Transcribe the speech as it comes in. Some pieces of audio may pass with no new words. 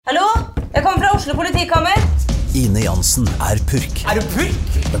Oslo politikammer. Ine Jansen purk. Du purk?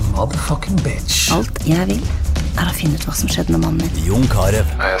 The motherfucking bitch. Alt jeg vil å finne ut hva som skjedde med mannen min. Jon Carew.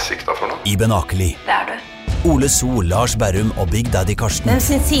 Jeg siktet for noe? Iben Akeli. Det du. Ole So, Lars Berrum og Big Daddy Karsten. Hvem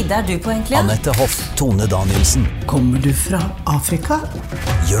sin side du på egentlig? Annette Hoff, Tone Danielsen. Kommer du fra Afrika?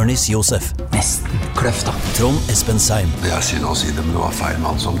 Jørnis Josef. Nesten kløfta. Trond Espen Seim. Det synd å si det, men det var feil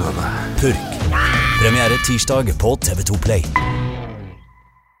mann som døde. Purk. Premiere tirsdag på TV2 Play.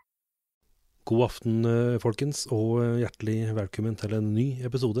 God aften, folkens, og hjertelig velkommen til en ny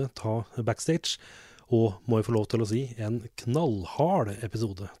episode ta Backstage. Og må jeg få lov til å si, en knallhard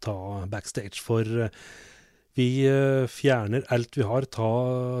episode ta Backstage, for vi fjerner alt vi har,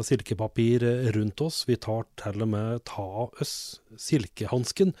 ta silkepapir rundt oss, vi tar til og med ta oss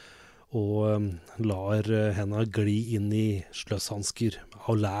silkehansken, og lar henne gli inn i sløsshansker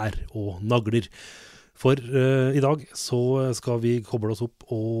av lær og nagler. For i dag så skal vi koble oss opp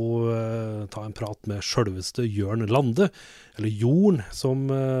og ta en prat med selveste Jørn Lande, eller Jørn som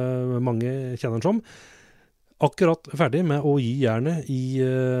mange kjenner han som. Akkurat ferdig med å gi jernet i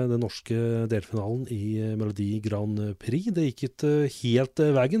den norske delfinalen i Melodi Grand Prix. Det gikk ikke helt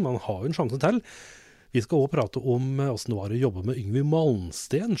veien, man har jo en sjanse til. Vi skal også prate om hvordan det var å jobbe med Yngve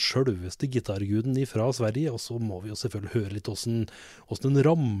Malmsten, selveste gitarguden fra Sverige, og så må vi jo selvfølgelig høre litt hvordan den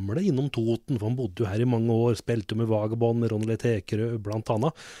ramler innom Toten, for han bodde jo her i mange år, spilte med Vagabond, med Ronny Tekerø, blant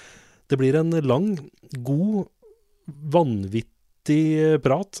annet. Det blir en lang, god, vanvittig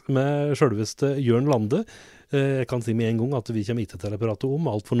prat med selveste Jørn Lande. Jeg kan si med en gang at vi kommer ikke til å prate om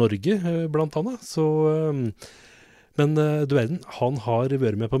alt for Norge, blant annet, så... Men du verden, han har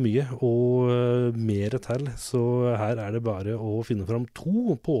vært med på mye, og mer til, så her det bare å finne fram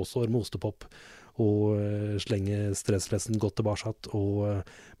 2 påsår med ostepop, og slenge stressflessen godt tilbake, og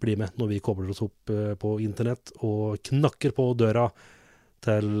bli med når vi kobler oss opp på internett, og knakker på døra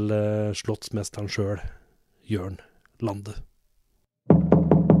til slottsmesteren selv, Jørn Lande.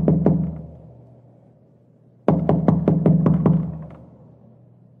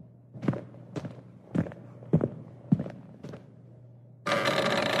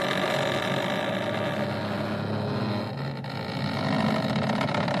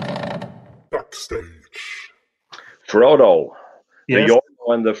 Frodo. The Yes.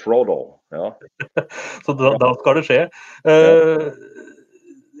 Jørn and the Frodo. Ja. Så da skal det skje.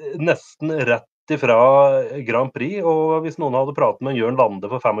 Nesten rett ifra Grand Prix, og hvis noen hadde pratet med Jørn Lande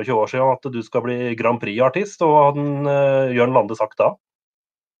for 25 år siden at du skal bli Grand Prix-artist, og hadde Jørn Lande sagt da?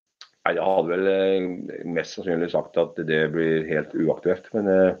 Nei, jeg hadde vel mest sannsynlig sagt at det blir helt uaktuelt, men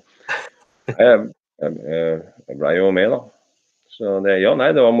jeg ble jo med da. Så det, ja,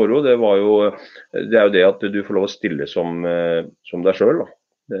 nei, det var moro. Det er jo det at du får lov å stille som deg selv, da.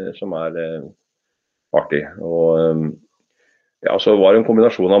 Det som artig. Og ja, så var det en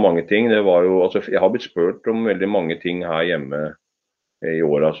kombinasjon av mange ting. Det var jo, altså, jeg har blitt spurt om veldig mange ting her hjemme i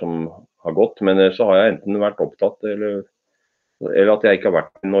årene som har gått, men så har jeg enten vært opptatt, eller at jeg ikke har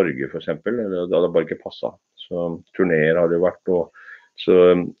vært i Norge, for eksempel. Eller det hadde bare ikke passet. Så turnéer har det vært, og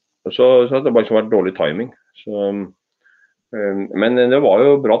så har det bare vært dårlig timing. Så... Men det var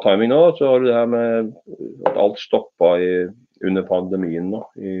jo bra timing nå, så har det her med at alt stoppet under pandemien nå,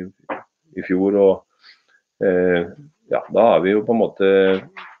 i fjor, og ja, da vi jo på en måte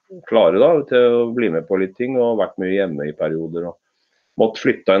klare da, til å bli med på litt ting, og vært mye hjemme i perioder, og måtte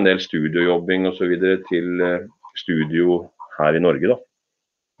flytte en del studiojobbing og så videre til studio her i Norge da.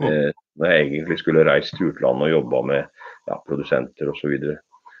 Når jeg egentlig skulle reise til utlandet og jobbe med produsenter og så videre.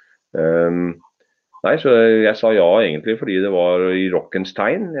 Nei, så jeg sa ja egentlig fordi det var i rockens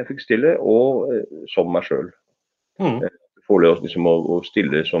tegn jeg fikk stille, og som meg selv. Få lov liksom å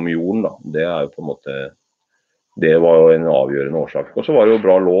stille som Jørn da, det jo på en måte, det var jo en avgjørende årsak. Og så var det jo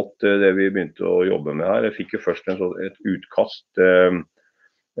bra låt det vi begynte å jobbe med her. Jeg fikk jo først et utkast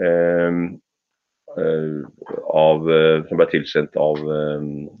som ble tilsendt av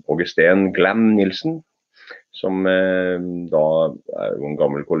Augustin Glam Nilsen, som da jo en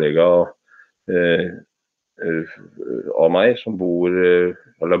gammel kollega av meg som bor,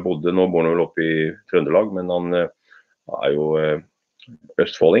 eller bodde, nå bor han vel oppe i Trøndelag, men han jo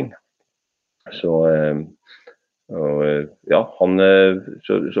østfolding. Så ja, så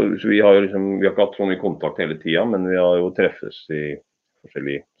vi har jo liksom, vi har ikke hatt så mye kontakt hele tiden, men vi har jo treffes i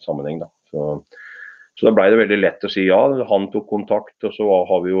forskjellige sammenheng da. Så da ble det veldig lett å si ja, han tok kontakt, og så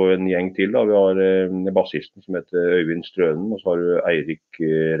har vi jo en gjeng til da. Vi har bassisten som heter Øyvind Strønen, og så har du Eirik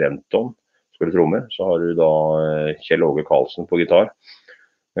Renton, spiller tromme. Så har du da Kjell Åge Karlsen på gitar.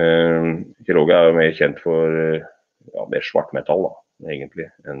 Kjell Åge jo mer kjent for mer svartmetall da, egentlig,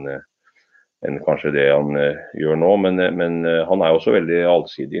 enn kanskje det han gjør nå, men han jo også veldig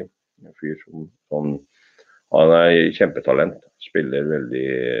allsidig. En fyr som han kjempetalent, spiller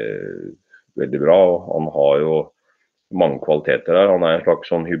veldig, veldig bra, og han har jo mange kvaliteter der. Han en slags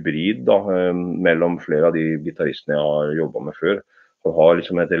sånn hybrid da, mellom flere av de gitaristene jeg har jobbet med før. Han har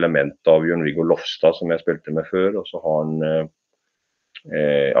liksom et element av Jørn Lofstad som jeg spilte med før, og så har han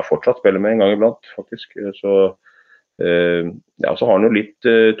jeg fortsatt spiller med en gang iblant, faktisk. Så har han jo litt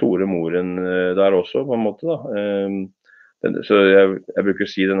Tore Moren der også, på en måte da. Så jeg bruker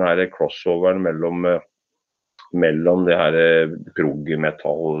å si den her crossoveren mellom det her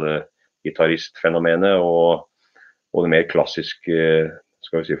prog-metal-gitaristfenomenet og det mer klassiske,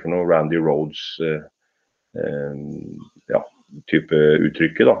 skal vi si for noe, Randy Rhoads type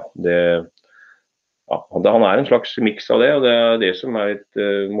uttrykket da. Han en slags miks av det, og det det som litt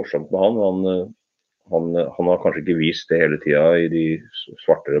morsomt med han. Han har kanskje ikke vist det hele tiden i de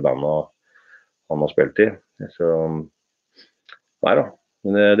svartere bandene han har spilt i. Så, nei da.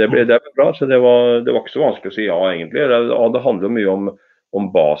 Men det ble bra, så det var ikke så vanskelig å si ja egentlig. Det handler mye om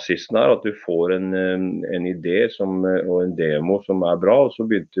basisen her, at du får en idé og en demo som bra, og så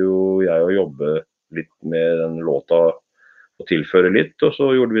begynte jo jeg å jobbe litt med den låta og tilføre litt, og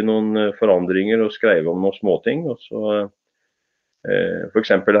så gjorde vi noen forandringer og skrev om noen småting, og så for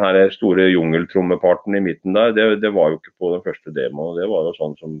eksempel den her store jungeltrommeparten i midten der, det var jo ikke på den første demoen, det var jo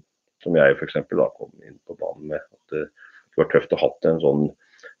sånn som jeg for eksempel da kom inn på banen med, at det var tøft å ha en sånn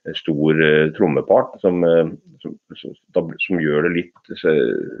stor trommepart som gjør det litt,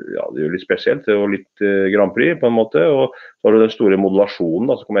 ja, det gjør litt spesielt, det var litt Grand Prix på en måte, og så var det den store modulasjonen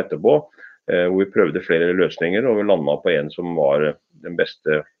da, som kom etterpå, hvor vi prøvde flere løsninger, og vi landet på en som var den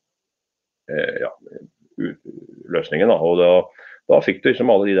beste løsningen da, og da fikk du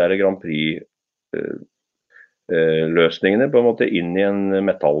liksom alle de der Grand Prix løsningene på en måte inn i en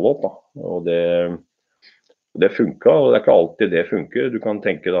metallåt da, og det funket, og det ikke alltid det funker. Du kan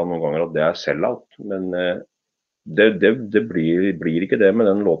tenke da noen ganger at det sell-out, men det blir ikke det med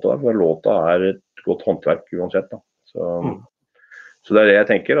den låta der, for låta et godt håndverk uansett da. Så det det jeg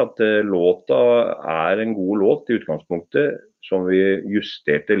tenker, at låta en god låt i utgangspunktet, som vi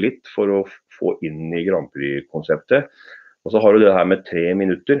justerte litt for å få inn i Grand Prix-konseptet. Og så har du det her med 3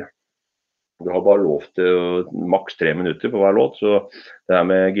 minutter. Du har bare lov til maks 3 minutter på hver låt, så det her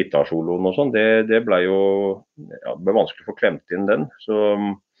med gitarsoloen og sånn, det ble jo ble vanskelig å få klemt inn den. Så,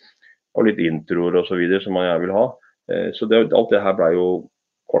 og litt introer og så videre som jeg vil ha. Så alt det her ble jo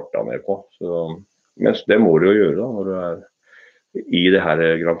kortet ned på. Så, mens det må du jo gjøre da, når du i det her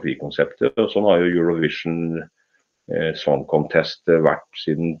Grand Prix-konseptet. Og sånn har jo Eurovision Song Contest vært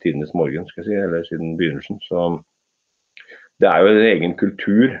siden tidenes morgen, skal jeg si, eller siden begynnelsen. Så det jo en egen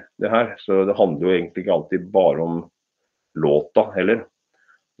kultur, det her. Så det handler jo egentlig ikke alltid bare om låta heller.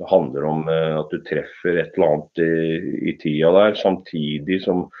 Det handler om at du treffer et eller annet i tida der, samtidig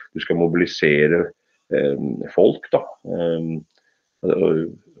som du skal mobilisere folk da.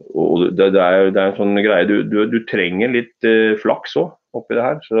 Og det en sånn greie, du trenger litt flaks også oppi det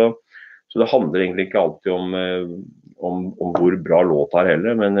her, så det handler egentlig ikke alltid om hvor bra låt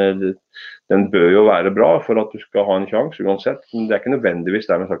heller, men den bør jo være bra for at du skal ha en sjanse uansett, men det ikke nødvendigvis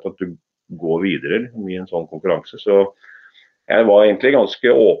dermed sagt at du går videre i en sånn konkurranse, så jeg var egentlig ganske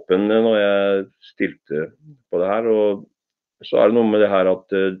åpen når jeg stilte på det her, og så det noe med det her at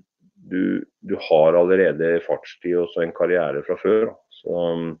du har allerede fartstid og så en karriere fra før, så,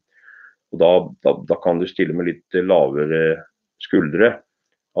 og da kan du stille med litt lavere skuldre,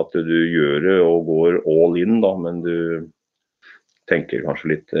 at du gjør det og går all in da, men du tenker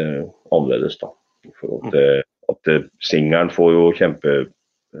kanskje litt annerledes da, for at singeren får jo kjempe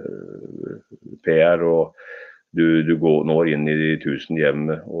PR, og du når inn i de 1000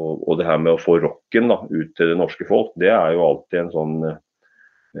 hjem, og det her med å få rocken da, ut til det norske folk, det jo alltid en sånn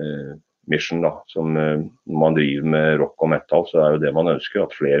mission da, som når man driver med rock og metal, så jo det man ønsker,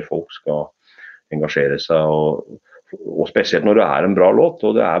 at flere folk skal engasjere seg, og spesielt når det en bra låt,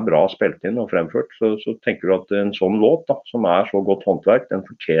 og det bra spilt inn og fremført, så tenker du at en sånn låt da, som så godt håndverk, den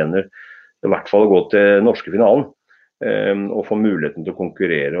fortjener i hvert fall å gå til norske finalen, og få muligheten til å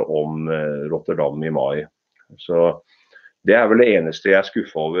konkurrere om Rotterdam i mai. Så det vel det eneste jeg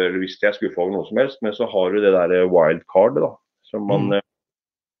skuffet over, eller hvis jeg skuffet over noe som helst, men så har du det der wildcard da, som man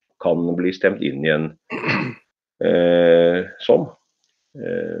kan bli stemt inn igjen som.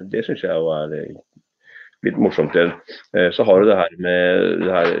 Det synes jeg jo litt morsomt igjen. Så har du det her med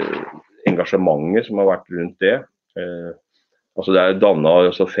det her engasjementet som har vært rundt det. Altså det dannet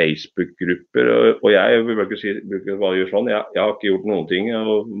altså Facebook-grupper, og jeg vil ikke si hva jeg gjør sånn. Jeg har ikke gjort noen ting,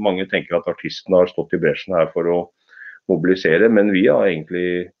 og mange tenker at artisten har stått i bresjen her for å mobilisere, men vi har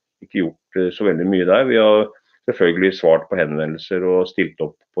egentlig ikke gjort så veldig mye der. Vi har selvfølgelig svart på henvendelser og stilt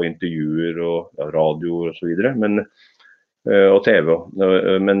opp på intervjuer og radio og så videre, og TV.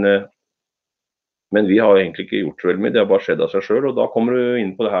 Men vi har egentlig ikke gjort så veldig mye, det har bare skjedd av seg selv, og da kommer du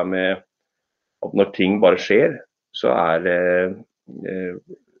inn på det her med at når ting bare skjer, så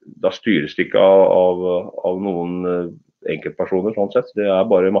da styres det ikke av noen enkeltpersoner sånn sett. Det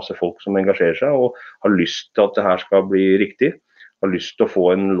bare masse folk som engasjerer seg og har lyst til at det her skal bli riktig, har lyst til å få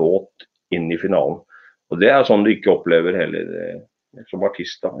en låt inn i finalen. Og det sånn du ikke opplever heller som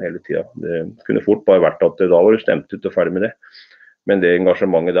artist da, hele tiden. Det kunne fort bare vært at da var du stemt ut og ferdig med det. Men det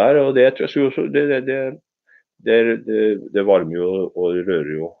engasjementet der, og det varmer jo og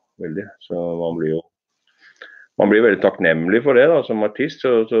rører jo veldig. Så man blir veldig takknemlig for det da, som artist.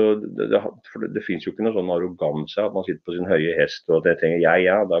 Det finnes jo ikke noe sånn arroganse at man sitter på sin høye hest og tenker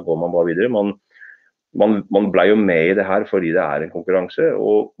da går man bare videre. Man ble jo med i det her fordi det en konkurranse,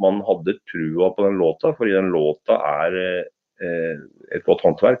 og man hadde trua på den låta, fordi den låta et godt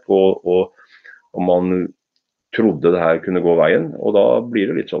håndverk, og man trodde det her kunne gå veien, og da blir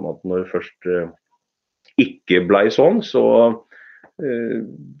det litt sånn at når det først ikke ble sånn, så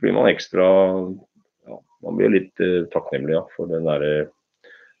blir man ekstra, man blir litt takknemlig for den der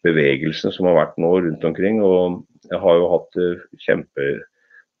bevegelsen som har vært nå rundt omkring, og jeg har jo hatt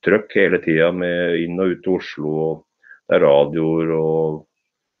kjempetrøkk hele tiden med inn og ut til Oslo, og det radioer, og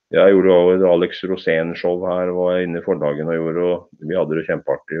jeg gjorde jo et Alex Rosén-show her, var jeg inne i fordagen og gjorde, og vi hadde det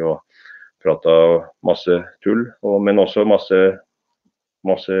kjempeartig, og pratet masse tull, men også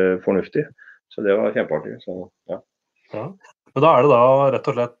masse fornuftig. Så det var kjempeartig. Så, ja. Men da det da rett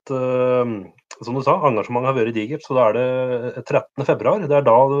og slett, som du sa, engasjementet har vært digert, så da det 13. februar. Det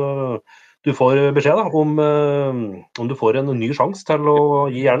da du får beskjed da, om du får en ny sjanse til å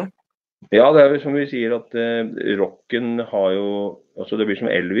gi jernet. Ja, det jo som vi sier at rocken har jo, altså det blir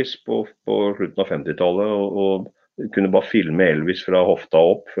som Elvis på slutten av 50-tallet, og kunne bare filme Elvis fra hofta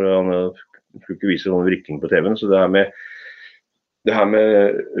opp, for han skulle ikke vise sånn vrikking på TV-en. Så det her med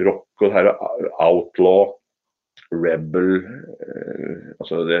rock og det her outlaw, rebel,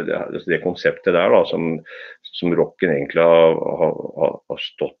 altså det konseptet der da, som rocken egentlig har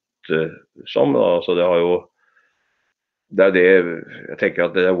stått som. Altså det har jo, det jeg tenker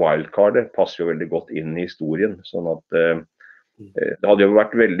at det wildcardet passer jo veldig godt inn i historien, sånn at det hadde jo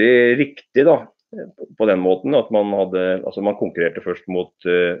vært veldig riktig da, på den måten at man konkurrerte først mot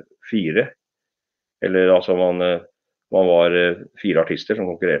 4, eller altså man var 4 artister som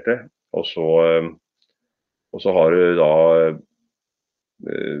konkurrerte, og så har du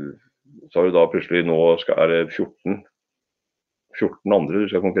da plutselig nå det 14 andre du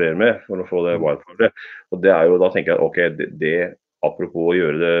skal konkurrere med for å få det wildcardet, og det jo da tenker jeg, ok, apropos å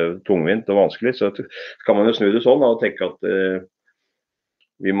gjøre det tungvint og vanskelig, så kan man jo snu det sånn og tenke at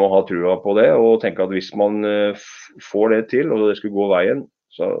vi må ha trua på det, og tenke at hvis man får det til, og det skulle gå veien,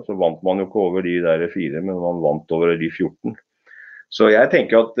 så vant man jo ikke over de der 4, men man vant over de 14. Så jeg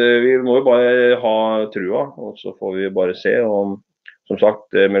tenker at vi må jo bare ha trua, og så får vi bare se. Og som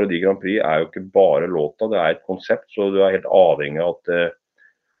sagt, Melodi Grand Prix jo ikke bare låta, det et konsept, så du helt avhengig av at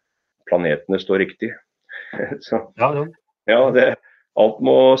planetene står riktig. Så, ja, alt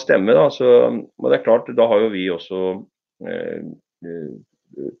må stemme da, men det klart, da har jo vi også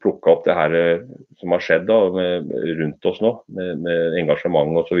plukket opp det her som har skjedd da, rundt oss nå, med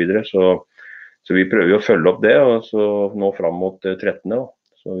engasjement og så videre, så vi prøver å følge opp det, og så nå frem mot 13. Da,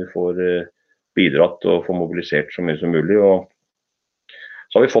 så vi får bidratt og få mobilisert så mye som mulig, og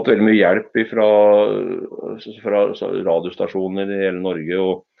så har vi fått veldig mye hjelp fra radiostasjoner i hele Norge,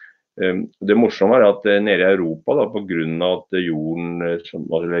 og det morsomme at nede i Europa, da, på grunn av at Jørn,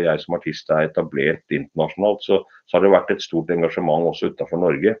 eller jeg som artist etablert internasjonalt, så har det vært et stort engasjement også utenfor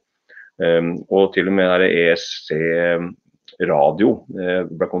Norge. Og til og med ESC Radio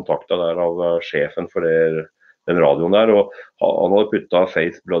ble kontaktet der av sjefen for den radioen der, og han hadde puttet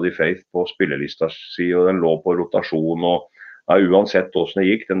Faith, Bloody Faith på spillelista si, og den lå på rotasjon, og uansett hvordan det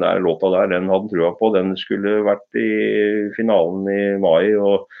gikk, den der låta der, den hadde han trua på, den skulle vært i finalen i mai,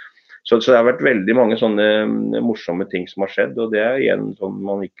 og så det har vært veldig mange sånne morsomme ting som har skjedd, og det igjen sånn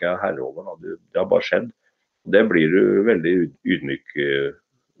man ikke herre over, det har bare skjedd. Det blir du veldig ydmyk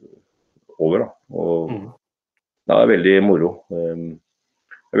over, da. Og det veldig moro.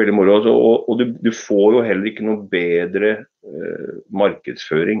 Det veldig moro, og du får jo heller ikke noe bedre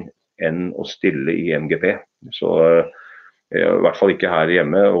markedsføring enn å stille i MGP. Så i hvert fall ikke her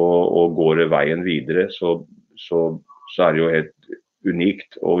hjemme, og går det veien videre, så det jo helt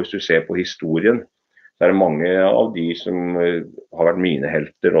unikt, og hvis du ser på historien, så det mange av de som har vært mine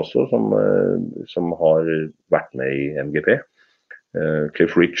helter også, som har vært med i MGP.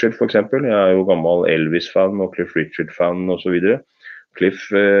 Cliff Richard for eksempel, jeg jo gammel Elvis-fan og Cliff Richard-fan og så videre. Cliff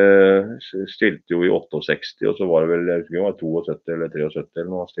stilte jo i 68, og så var det vel, jeg husker det var 72 eller 73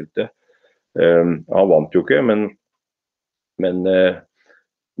 eller noe han stilte. Han vant jo ikke, men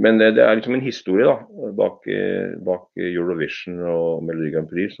det liksom en historie da, bak Eurovision og Melodi Grand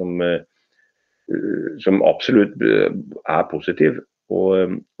Prix som absolutt positiv.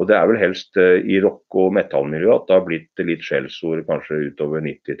 Og det vel helst i rock- og metallmiljøet at det har blitt litt skjellsord kanskje utover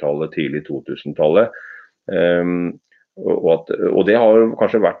 90-tallet, tidlig 2000-tallet. Og det har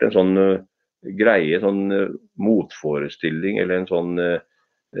kanskje vært en sånn greie, sånn motforestilling eller en sånn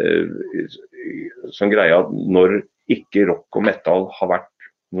greie at når ikke rock og metal har vært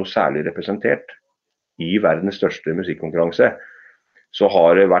noe særlig representert i verdens største musikkonkurranse, så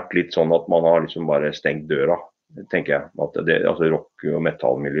har det vært litt sånn at man har liksom bare stengt døra, tenker jeg. At altså rock- og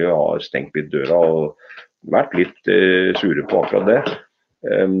metallmiljøet har stengt litt døra og vært litt sure på akkurat det.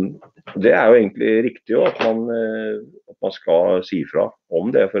 Det jo egentlig riktig jo, at man skal si fra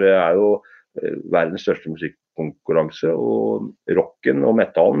om det, for det jo verdens største musikkonkurranse, og rocken og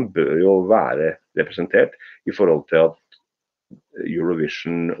metallen bør jo være representert i forhold til at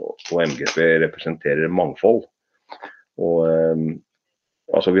Eurovision og MGP representerer mangfold. Og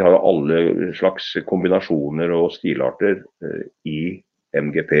altså vi har jo alle slags kombinasjoner og stilarter i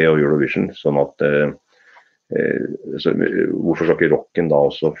MGP og Eurovision, sånn at så hvorfor skal ikke rocken da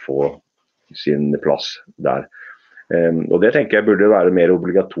også få sin plass der? Og det tenker jeg burde være mer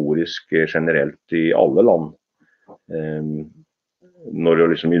obligatorisk generelt i alle land, når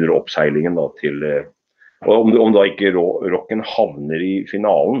det liksom under oppseilingen da til, og om da ikke rocken havner i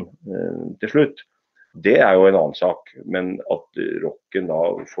finalen til slutt, det jo en annen sak, men at rocken da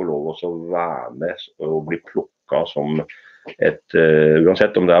får lov å være med og bli plukket som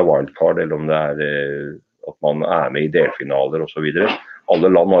uansett om det wildcard eller om det at man med i delfinaler og så videre. Alle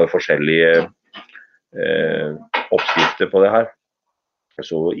land har jo forskjellige oppskrifter på det her.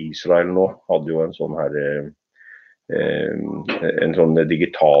 Så Israel nå hadde jo en sånn her en sånn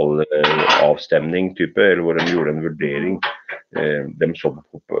digital avstemning type, eller hvor de gjorde en vurdering. De så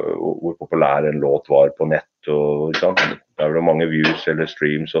hvor populær en låt var på nett, og der det mange views eller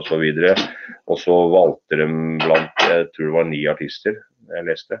streams og så videre. Og så valgte de blant, jeg tror det var 9 artister jeg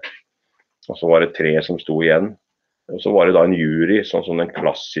leste. Og så var det 3 som sto igjen. Og så var det da en jury, sånn som den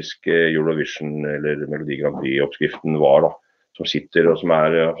klassiske Eurovision eller Melodi Grand Prix-oppskriften var da, som sitter og som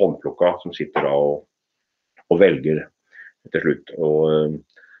håndplukket, som sitter da og velger til slutt. Og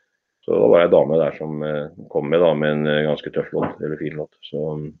så da var det en dame der som kom med en ganske tøff låt, eller fin låt.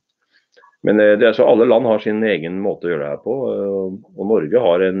 Men så alle land har sin egen måte å gjøre det her på, og Norge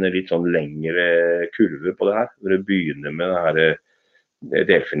har en litt sånn lengre kurve på det her. Det begynner med det her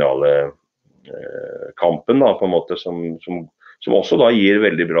delfinale kampen da, på en måte, som også da gir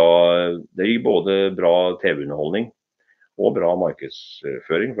veldig bra, det gir både bra TV-underholdning og bra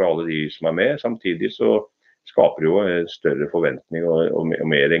markedsføring for alle de som med. Samtidig så skaper det jo større forventning og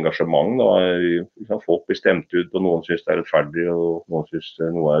mer engasjement da. Folk blir stemt ut, og noen synes det rettferdig, og noen synes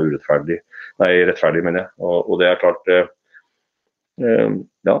noe urettferdig. Nei, rettferdig mener jeg. Og det klart,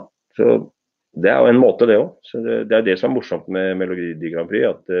 ja, så det jo en måte det også. Så det det som morsomt med Melodi Grand Prix,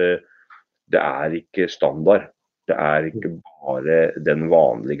 at det ikke standard. Det ikke bare den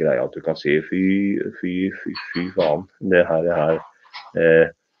vanlige greia at du kan si fy faen, det her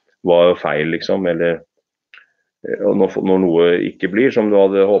var jo feil liksom, eller og når noe ikke blir som du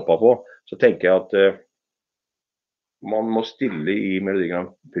hadde håpet på, så tenker jeg at man må stille i Melodi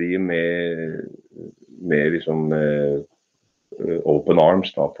Grand Prix med liksom open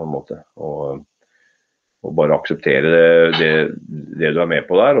arms da, på en måte, og bare akseptere det du med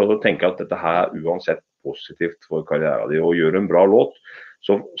på der, og så tenke at dette her uansett positivt for karrieren din, og gjøre en bra låt,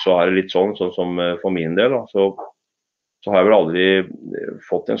 så det litt sånn som for min del, da, så har jeg vel aldri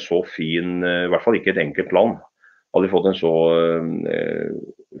fått en så fin, i hvert fall ikke et enkelt land, aldri fått en så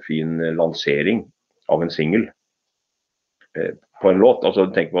fin lansering av en single på en låt. Altså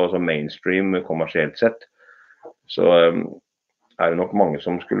tenk på mainstream kommersielt sett, så det nok mange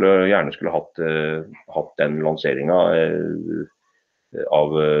som gjerne skulle hatt den lanseringen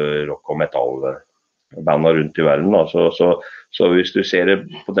av rock- og metal-bandene rundt i verden. Da. Så hvis du ser det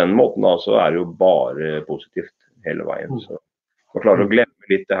på den måten, da, så det jo bare positivt hele veien. Så man klarer å glemme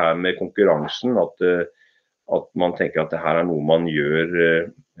litt det her med konkurransen, at man tenker at det her noe man gjør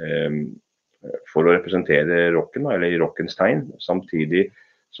for å representere rocken, eller i rockens tegn. Samtidig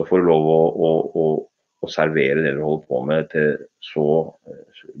så får du lov å servere det du holder på med til så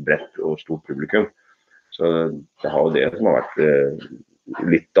bredt og stort publikum. Så det har jo det som har vært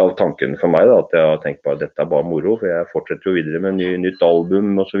litt av tanken for meg da, at jeg har tenkt på at dette bare moro, for jeg fortsetter jo videre med nytt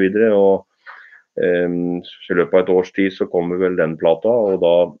album og så videre, og så i løpet av et års tid så kommer vel den plata, og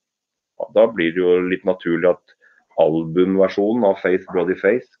da blir det jo litt naturlig at albumversjonen av Faith Bloody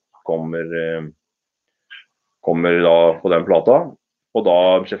Faith kommer da på den plata, og da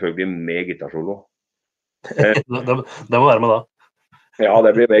selvfølgelig med gitarsolo. Det må være med da. Ja,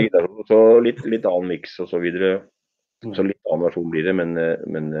 det blir med gitarsolo, så litt annen mix og så videre. Så litt annen versjon blir det, men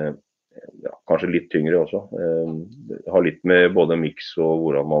ja, kanskje litt tyngre også. Det har litt med både mix og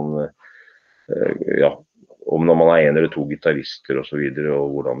hvordan man, ja, om når man er en eller to gitarister og så videre, og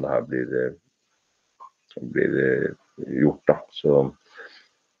hvordan det her blir gjort da. Så,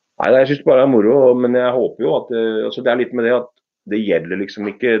 nei, jeg synes bare det er moro, men jeg håper jo at, altså det er litt med det at det gjelder liksom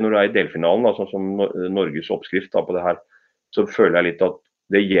ikke, når du er i delfinalen, da, sånn som Norges oppskrift da, på det her, så føler jeg litt at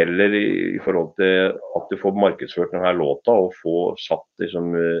det gjelder i forhold til at du får markedsført denne låta og få satt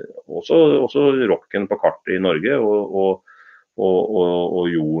liksom, også rocken på kartet i Norge og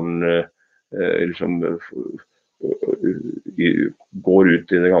jorden liksom går ut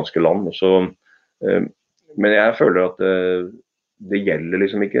i det ganske land. Så, men jeg føler at det gjelder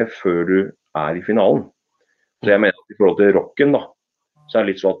liksom ikke før du er i finalen. Så jeg mener at i forhold til rocken da, så er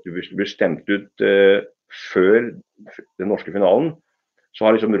det litt sånn at du blir stemt ut før den norske finalen. Så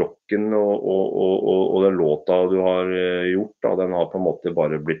har liksom rocken og den låta du har gjort, da, den har på en måte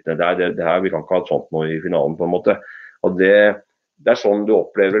bare blitt det her, vi kan ikke ha et sånt nå i finalen på en måte. Og det er sånn du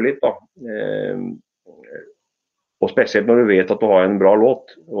opplever litt da. Og spesielt når du vet at du har en bra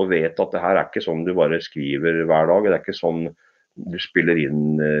låt, og vet at det her er ikke sånn du bare skriver hver dag, det er ikke sånn du spiller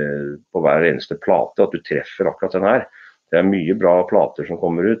inn på hver eneste plate, at du treffer akkurat den her. Det er mye bra plater som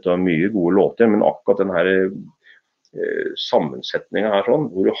kommer ut, og mye gode låter, men akkurat den her sammensetningen her sånn,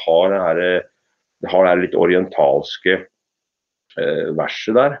 hvor du har det litt orientalske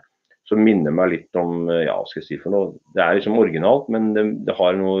verset der, som minner meg litt om, ja, hva skal jeg si for noe, det er liksom originalt, men det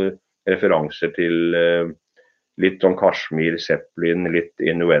har noen referanser til litt sånn Kashmir, Zeppelin, litt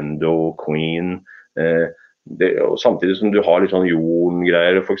Innuendo, Queen, og samtidig som du har litt sånn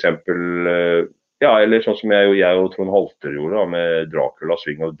Jørn-greier, for eksempel, ja, eller sånn som jeg og Trond Holter gjorde da, med Dracula,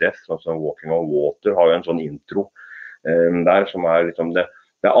 Swing of Death, sånn som Walking on Water, har jo en sånn intro der som er liksom, det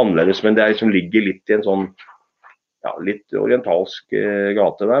er annerledes, men det er liksom ligger litt i en sånn, ja, litt orientalsk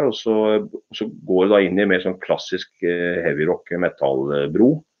gate der, og så går det da inn i mer sånn klassisk heavy rock metallbro,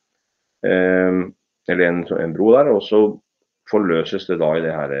 eller en bro der, og så forløses det da i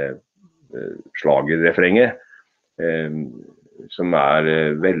det her slagerrefrenget, som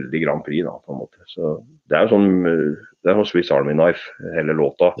er veldig Grand Prix da, på en måte. Så det er jo sånn, det er sånn Swiss Army Knife, hele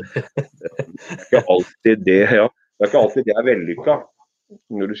låta. Det er ikke alltid det, ja. Det er ikke alltid det er vellykket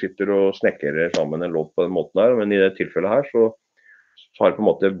når du sitter og snekrer sammen en låt på den måten her, men i det tilfellet her så har det på en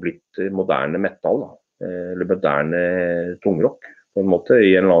måte blitt moderne metal, da. Eller moderne tungrock på en måte,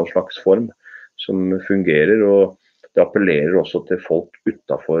 i en eller annen slags form som fungerer, og det appellerer også til folk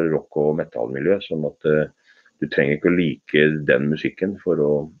utenfor rock- og metallmiljøet, sånn at du trenger ikke å like den musikken for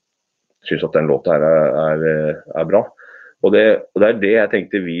å synes at den låta her er bra. Og det er det jeg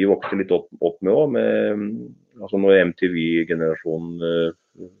tenkte vi vokste litt opp med også, altså når MTV-generasjonen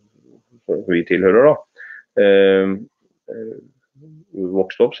vi tilhører da,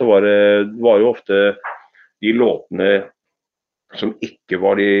 vokste opp, så var jo ofte de låtene som ikke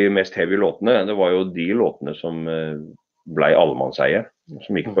var de mest heavy låtene, det var jo de låtene som ble allemannseie,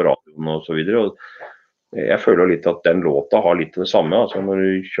 som gikk på radioen og så videre, og jeg føler litt at den låta har litt det samme, altså når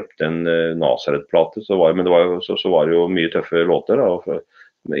du kjøpte en Nazareth-plate, så var det jo mye tøffe låter da,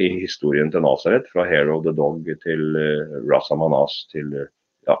 i historien til Nazareth, fra Hair of the Dog til Rasa Manas til,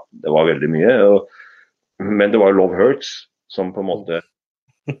 ja, det var veldig mye, men det var jo Love Hurts, som på en måte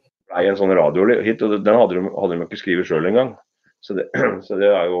ble en sånn radiohit, og den hadde de ikke skrivet selv engang, så det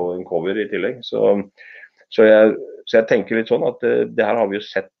er jo en cover i tillegg, så jeg tenker litt sånn at det her har vi jo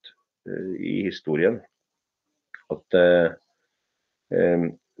sett i historien, at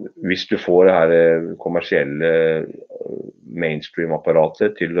hvis du får det her kommersielle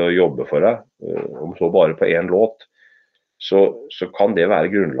mainstream-apparatet til å jobbe for deg, om så bare på en låt, så kan det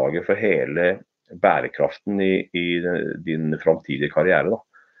være grunnlaget for hele bærekraften i din fremtidige karriere da.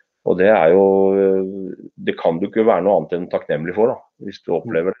 Og det er jo, det kan du ikke være noe annet enn takknemlig for da, hvis du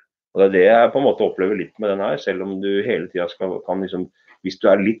opplever det. Og det er det jeg på en måte opplever litt med den her, selv om du hele tiden kan liksom, hvis du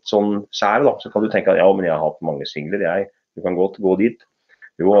er litt sånn sær da, så kan du tenke at ja, men jeg har hatt mange singler, du kan godt gå dit.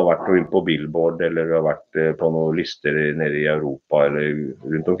 Jo, har vært på Billboard, eller har vært på noen lister nede i Europa, eller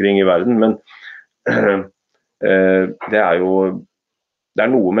rundt omkring i verden, men det er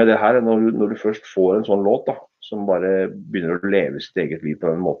noe med det her, når du først får en sånn låt da, som bare begynner å leve sitt eget liv på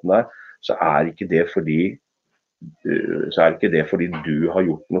den måten der, så er ikke det fordi du har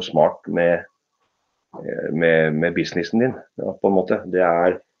gjort noe smart med businessen din, ja, på en måte. Det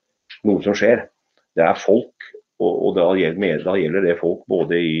er noe som skjer. Det er folk, og da gjelder det folk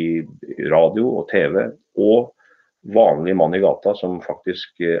både i radio og TV, og vanlig mann i gata som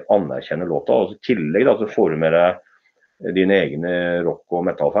faktisk anerkjenner låta. Og i tillegg da, så får du med deg dine egne rock- og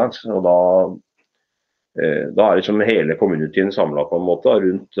metal-fans, og da er liksom hele communityen samlet på en måte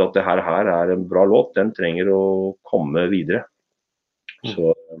rundt at det her er en bra låt, den trenger å komme videre.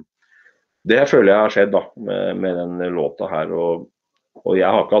 Så det føler jeg har skjedd da, med den låta her, og jeg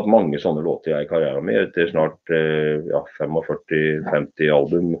har ikke hatt mange sånne låter i karrieren min, etter snart 45-50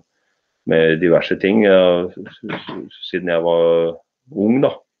 album med diverse ting, siden jeg var ung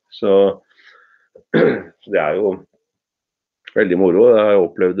da. Så det er jo veldig moro. Jeg har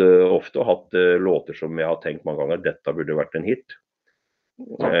opplevd ofte og hatt låter som jeg har tenkt mange ganger, dette burde vært en hit.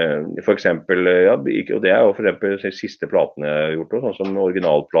 For eksempel, og det er jo for eksempel de siste platene jeg har gjort, sånn som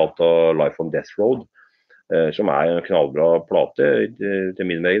originalplata Life on Death Road, som er en knallbra plate til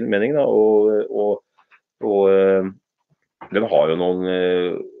min mening da, og den har jo noen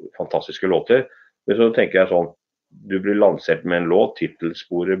fantastiske låter. Men så tenker jeg sånn, du blir lansert med en låt,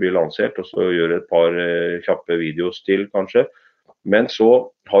 titelsporet blir lansert, og så gjør et par kjappe videos til kanskje. Men så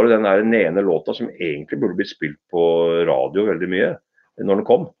har du den der ene låta som egentlig burde bli spilt på radio veldig mye når den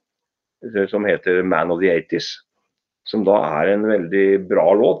kom, som heter Man of the 80s, som da er en veldig bra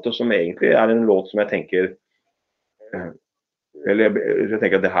låt, og som egentlig er en låt som jeg tenker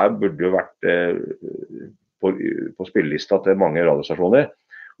at det her burde jo vært på spillelista til mange radiostasjoner.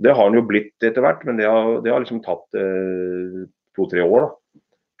 Det har den jo blitt etter hvert, men det har liksom tatt 2-3 år da,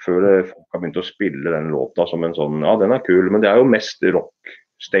 før folk har begynt å spille den låta som en sånn, ja den er kul, men det er jo mest rock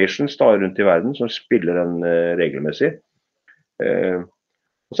stations da rundt i verden som spiller den regelmessig.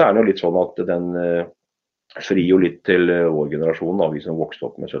 Og så er det jo litt sånn at den frir jo litt til vår generasjon da, vi som vokste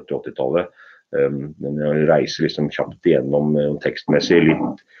opp med 70-80-tallet. Den reiser liksom kjapt igjennom tekstmessig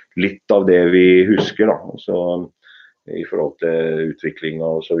litt av det vi husker da, så i forhold til utvikling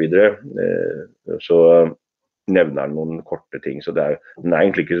og så videre, så nevner den noen korte ting, så den er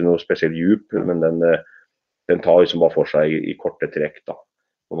egentlig ikke noe spesielt djup, men den tar liksom bare for seg i korte trekk da,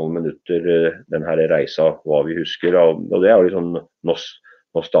 på noen minutter, den her reisa, hva vi husker, og det er jo litt sånn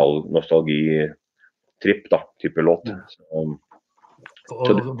nostalgitripp da, type låt.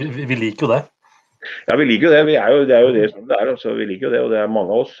 Og vi liker jo det. Ja, vi liker jo det. Det er jo det som det er, så vi liker jo det, og det er mange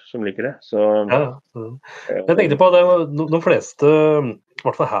av oss som liker det. Så, jeg tenkte på det, de fleste, i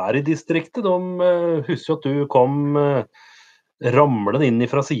hvert fall her i distriktet, de husker at du kom ramlende inn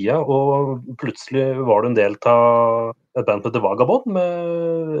fra siden, og plutselig var du en del av et band på The Vagabond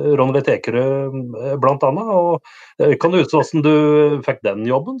med Ron Tekerød blant annet, og kan du huske hvordan du fikk den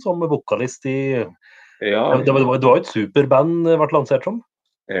jobben som vokalist i... Ja. Det var et superband vært lansert som?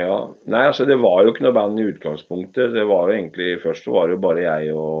 Ja, nei altså det var jo ikke noe band i utgangspunktet, det var jo egentlig, først var det jo bare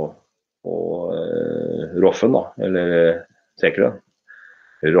jeg og Roffen da, eller Tekerød,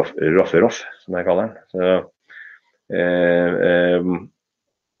 Roff, som jeg kaller den.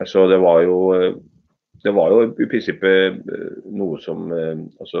 Så det var jo i prinsippet noe som,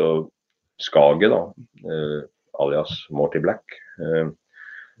 altså Skage da, alias Morty Black,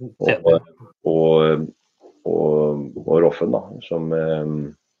 og Roffen da,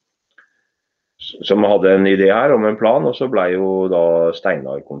 som hadde en idé her om en plan, og så ble jo da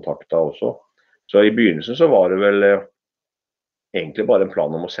Steinar kontaktet også. Så i begynnelsen så var det vel egentlig bare en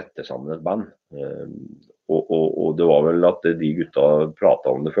plan om å sette sammen et band. Og det var vel at de gutta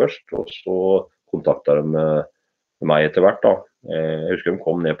pratet om det først, og så kontaktet de meg etter hvert da. Jeg husker de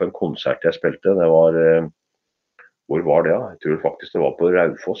kom ned på en konsert jeg spilte, det var... Hvor var det da? Jeg tror faktisk det var på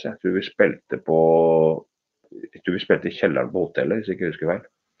Raufoss. Jeg tror vi spilte i kjelleren på hotellet, hvis jeg ikke husker feil.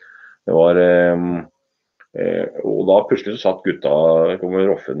 Det var, og da plutselig så satt gutta, kom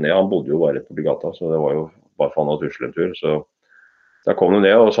Roffen ned, han bodde jo bare på gata, så det var jo bare faen og tusle en tur. Så da kom de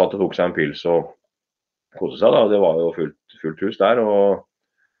ned og satt og tok seg en pils og koste seg da, det var jo fullt hus der,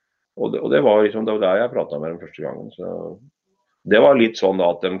 og det var liksom, det var der jeg pratet med dem første gangen. Så det var litt sånn da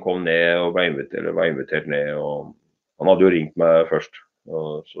at de kom ned og var invitert ned, og han hadde jo ringt meg først, og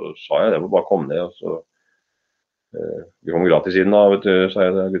så sa jeg det, bare kom ned, og så vi kom gratis inn da, vet du, sa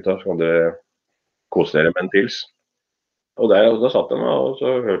jeg det, gutta, så kan dere kose dere med en pils. Og da satt jeg meg og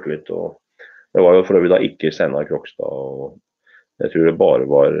så hørte litt, og det var jo for øvrig da ikke Steinar Krokstad, og jeg tror det bare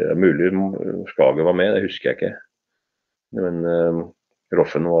var mulig, Skage var med, det husker jeg ikke. Men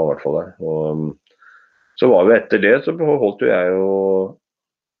Roffen var i hvert fall der, og så var vi etter det, så holdt jo jeg og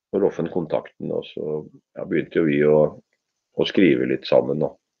Proffen kontakten, og så begynte jo vi å skrive litt sammen da.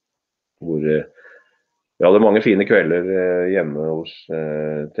 Hvor vi hadde mange fine kvelder hjemme hos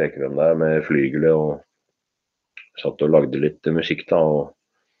Tekerøm der med flygele, og satt og lagde litt musikk da, og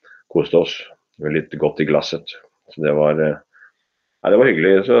koste oss med litt godt i glasset. Så det var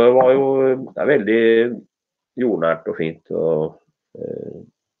hyggelig. Så det var jo veldig jordnært og fint, og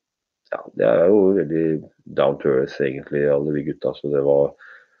det jo veldig down to earth egentlig, alle vi gutta, så det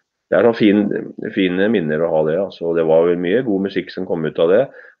sånn fine minner å ha det, så det var jo mye god musikk som kom ut av det.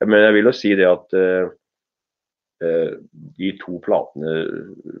 Men jeg vil jo si det at de to platene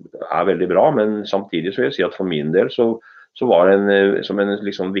veldig bra, men samtidig så vil jeg si at for min del så var det som en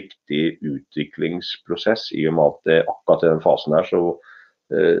liksom viktig utviklingsprosess, i og med at akkurat i den fasen der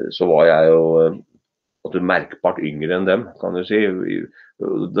så var jeg jo merkbart yngre enn dem, kan du si.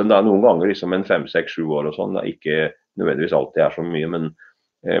 Det noen ganger liksom en 5, 6, 7 år og sånn, ikke nødvendigvis alltid så mye,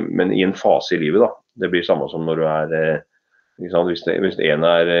 men i en fase i livet da. Det blir samme som når du hvis en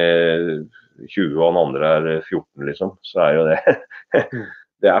 20 og den andre 14 liksom, så jo det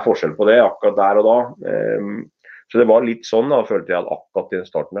forskjell på det akkurat der og da. Så det var litt sånn da, følte jeg at akkurat i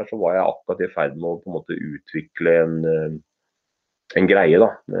starten der, så var jeg akkurat i ferd med å på en måte utvikle en greie da,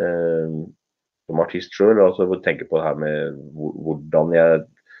 som artist selv, altså tenke på det her med hvordan jeg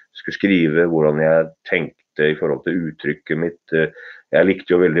skulle skrive, hvordan jeg tenkte i forhold til uttrykket mitt. Jeg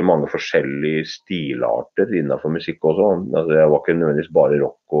likte jo veldig mange forskjellige stilarter innenfor musikk også. Altså, jeg var ikke nødvendigvis bare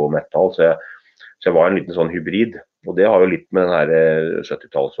rock og metal, så jeg var en liten sånn hybrid. Og det har jo litt med den her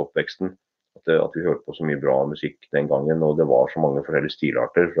 70-tallsoppveksten, at vi hørte på så mye bra musikk den gangen, og det var så mange forskjellige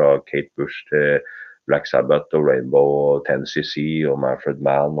stilarter, fra Kate Bush til Black Sabbath og Rainbow og 10cc og Manfred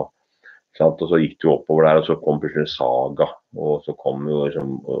Mann, og så gikk det jo oppover der, og så kom plutselig Saga, og så kom jo liksom,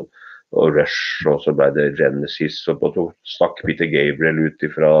 og Rush, og så ble det Genesis, og så stakk Peter Gabriel ut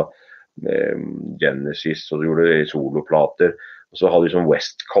fra Genesis, og så gjorde det soloplater, og så hadde vi sånn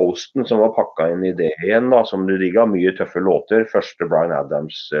West Coasten som var pakket inn i det igjen, da, som du digget, mye tøffe låter, første Bryan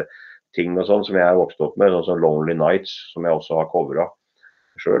Adams ting og sånn, som jeg vokste opp med, sånn som Lonely Nights, som jeg også har coveret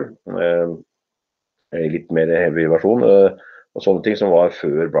selv, litt mer heavy versjon, og sånne ting som var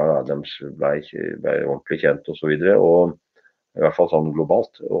før Bryan Adams ble ordentlig kjent og så videre, og i hvert fall sånn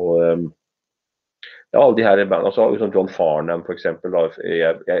globalt. Og alle de her bandene, altså sånn John Farnham for eksempel, da,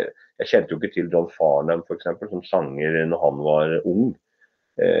 jeg kjente jo ikke til John Farnham for eksempel, som sanger når han var ung,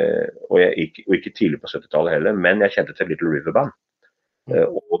 og ikke tidlig på 70-tallet heller, men jeg kjente til Little River Band.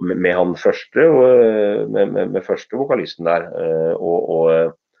 Og med han første, med første vokalisten der,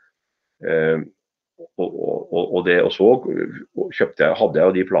 og så hadde jeg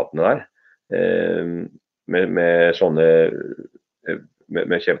jo de platene der med sånne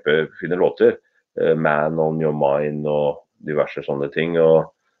med kjempefine låter, Man on Your Mind og diverse sånne ting,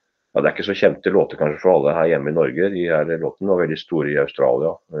 og det ikke så kjente låter kanskje for alle her hjemme i Norge. De her låtene var veldig store i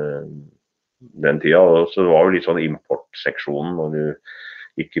Australia den tida, og så det var jo litt sånn importseksjonen når du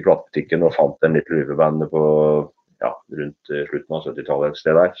gikk i platebutikken og fant en Little River Band på rundt slutten av 70-tallet et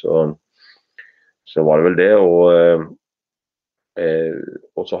sted der, så var det vel det,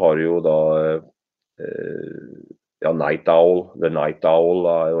 og så har du jo da Night Owl, The Night Owl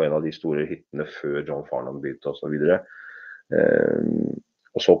jo en av de store hittene før John Farnham begynte og så videre,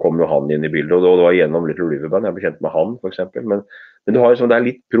 og så kom jo han inn i bildet, og det var gjennom Little River Band, jeg ble kjent med han for eksempel, men du har jo sånn, det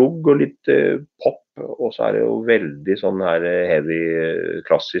litt prog og litt pop, og så det jo veldig sånn her heavy,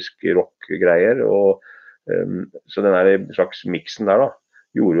 klassisk rock-greier, og så den her slags mixen der da,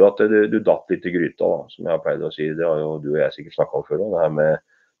 gjorde jo at du datt litt i gryta da, som jeg har pleid å si, det har jo du og jeg sikkert snakket om før, det her med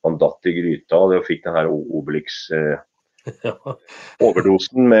man datt i gryta, og det fikk den her Obelix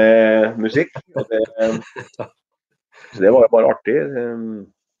overdosen med musikk, og så det var jo bare artig,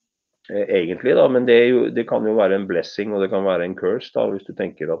 egentlig da, men det kan jo være en blessing, og det kan være en curse da, hvis du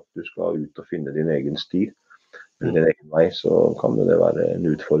tenker at du skal ut og finne din egen stil, din egen vei, så kan det være en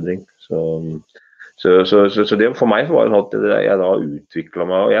utfordring, så det for meg var det at jeg da utviklet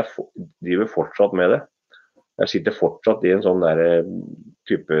meg, og jeg driver fortsatt med det. Jeg sitter fortsatt i en sånn der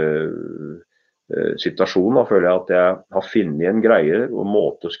type situasjon, da føler jeg at jeg har funnet en greie og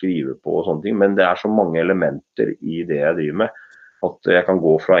måte å skrive på og sånne ting, men det så mange elementer i det jeg driver med, at jeg kan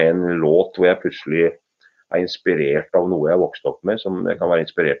gå fra en låt hvor jeg plutselig inspirert av noe jeg vokste opp med, som jeg kan være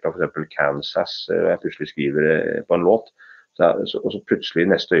inspirert av for eksempel Kansas, og jeg plutselig skriver på en låt, og så plutselig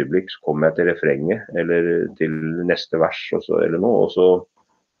i neste øyeblikk så kommer jeg til refrenget, eller til neste vers, eller noe, og så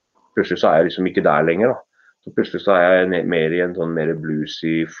plutselig så jeg liksom ikke der lenger da. Så plutselig så jeg mer i en sånn mer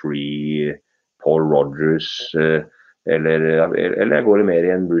bluesy, free, Paul Rodgers, eller jeg går mer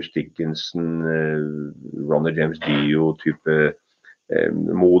i en Bruce Dickinson, Ronnie James Dio type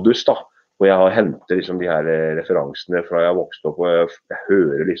modus da, hvor jeg henter liksom de her referansene fra jeg vokste opp, og jeg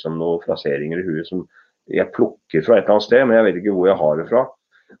hører liksom noen fraseringer i huet som jeg plukker fra et eller annet sted, men jeg vet ikke hvor jeg har det fra.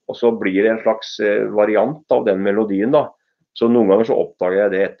 Og så blir det en slags variant av den melodien da. Så noen ganger så oppdager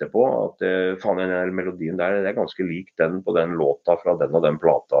jeg det etterpå, at faen, den melodien der, det ganske lik den på den låta fra den og den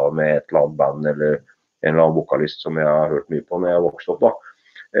plata med et eller annet band, eller en eller annen vokalist som jeg har hørt mye på når jeg vokste opp da.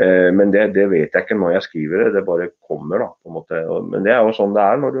 Men det vet jeg ikke når jeg skriver det, det bare kommer da, på en måte. Men det jo sånn det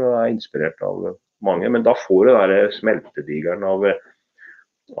når du inspirert av mange, men da får du den smeltedigeren av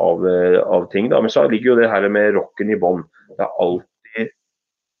ting da. Men så ligger jo det her med rocken i bånd. Det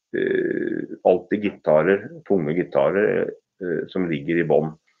alltid gitarer, tunge gitarer som ligger i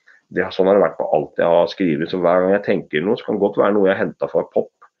bånd. Sånn har det vært på alt jeg har skrivet, så hver gang jeg tenker noe, så kan det godt være noe jeg hentet fra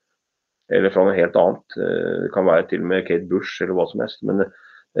pop, eller fra noe helt annet. Det kan være til og med Kate Bush, eller hva som helst, men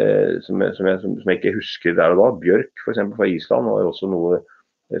som jeg ikke husker der og da. Bjørk, for eksempel, fra Island, var jo også noe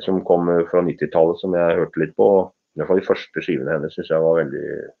som kom fra 90-tallet, som jeg hørte litt på. I hvert fall de første skivene hennes, synes jeg var veldig,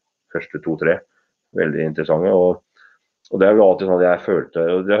 første 2-3, veldig interessante, og det jo alltid sånn at jeg følte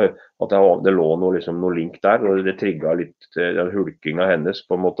at det lå noe link der, og det trigget litt den hulkinga hennes,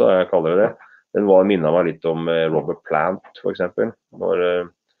 på en måte, jeg kaller det. Den minnet meg litt om Robert Plant, for eksempel. Når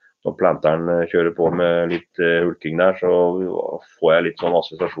planteren kjører på med litt hulking der, så får jeg litt sånn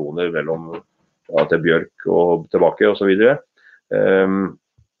assosiasjoner mellom til Bjørk og tilbake, og så videre.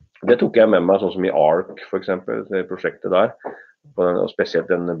 Det tok jeg med meg, sånn som i Ark, for eksempel, det prosjektet der, og spesielt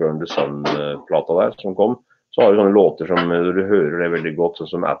den Burn the Sun-plata der som kom. Så har du sånne låter som du hører det veldig godt, sånn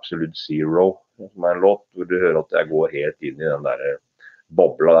som Absolute Zero, som en låt, hvor du hører at jeg går helt inn i den der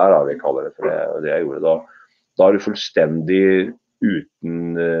bobla der, vi kaller det, for det jeg gjorde da. Da du fullstendig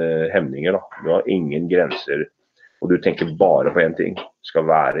uten hemninger da. Du har ingen grenser, og du tenker bare på en ting, skal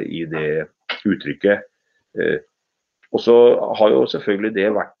være i det uttrykket. Og så har jo selvfølgelig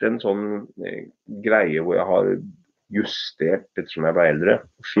det vært en sånn greie hvor jeg har justert ettersom jeg ble eldre,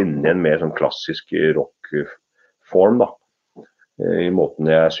 og finne en mer sånn klassisk rockform da, i måten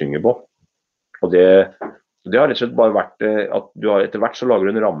jeg synger på. Og det har rett og slett bare vært at du har etter hvert så lager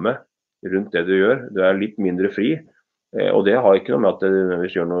du en ramme rundt det du gjør. Du litt mindre fri, og det har ikke noe med at du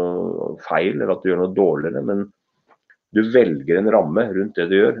nødvendigvis gjør noe feil, eller at du gjør noe dårligere, men du velger en ramme rundt det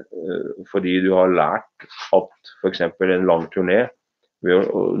du gjør, fordi du har lært at for eksempel en lang turné,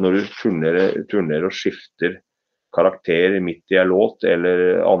 når du turnerer og skifter karakter midt i en låt,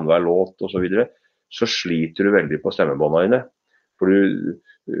 eller annenhver låt og så videre, så sliter du veldig på stemmebåndene dine. For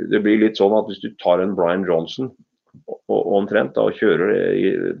det blir litt sånn at hvis du tar en Brian Johnson og omtrent da, og kjører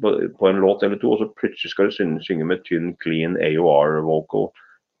det på en låt eller to, og så plutselig skal du synge med tynn, clean AOR-vocal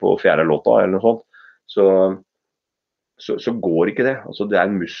på fjerde låta eller noe sånt, så går ikke det. Altså, det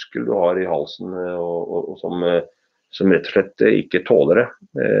en muskel du har i halsen og som rett og slett ikke tåler det.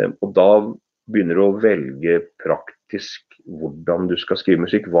 Og da begynner du å velge praktisk hvordan du skal skrive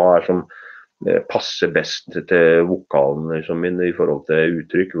musikk. Hva som passer best til vokalen liksom, i forhold til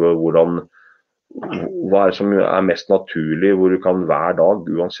uttrykk. Hva som mest naturlig, hvor du kan hver dag,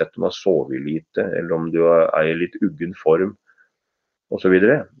 uansett om du har sovet lite, eller om du i litt uggen form, og så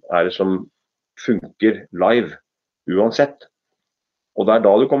videre, det som funker live, uansett. Og det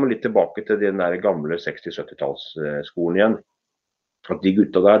da du kommer litt tilbake til den der gamle 60-70-tallsskolen igjen. At de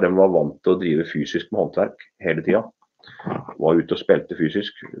gutta der, de var vant til å drive fysisk med håndverk hele tiden. Var ute og spilte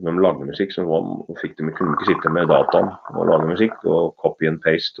fysisk. De lagde musikk, så kunne ikke sitte med dataen og lage musikk, og copy and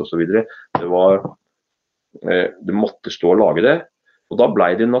paste og så videre. Du måtte stå og lage det, og da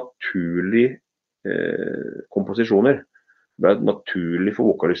ble det naturlig komposisjoner. Det ble naturlig for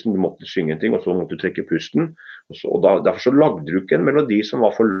vokalisten, du måtte synge en ting, og så måtte du trekke pusten. Derfor så lagde du ikke en melodi som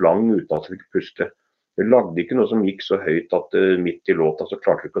var for lang uten at du fikk puste. Du lagde ikke noe som gikk så høyt at midt i låta så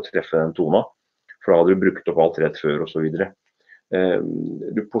klarte du ikke å treffe den tona, for da hadde du brukt opp alt rett før og så videre.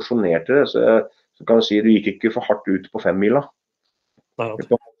 Du porsjonerte det, så kan du si du gikk ikke for hardt ut på 5 mila.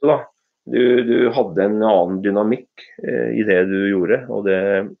 Du hadde en annen dynamikk i det du gjorde, og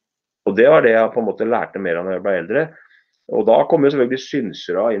det var det jeg på en måte lærte mer av når jeg ble eldre. Og da kommer jo selvfølgelig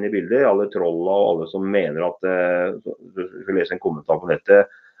synsere inn i bildet, alle trolla og alle som mener at du skal lese en kommentar på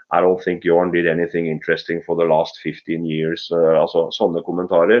nettet, I don't think Jørn did anything interesting for the last 15 years, altså sånne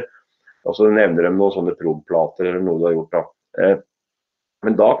kommentarer. Og så nevner de noen sånne prodplater eller noe du har gjort da.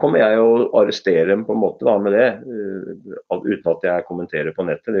 Men da kommer jeg å arrestere dem på en måte da med det, uten at jeg kommenterer på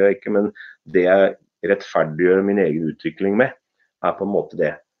nettet, det gjør jeg ikke, men det jeg rettferdiggjør min egen utvikling med, på en måte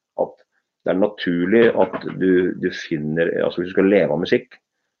det, at det naturlig at du finner, altså hvis du skal leve av musikk,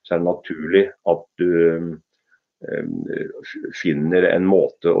 så det naturlig at finner en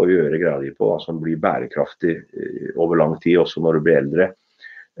måte å gjøre greia di på da, som blir bærekraftig over lang tid, også når du blir eldre.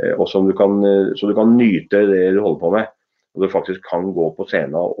 Og så du kan nyte det du holder på med, og du faktisk kan gå på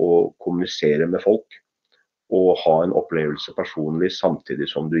scenen og kommunisere med folk, og ha en opplevelse personlig samtidig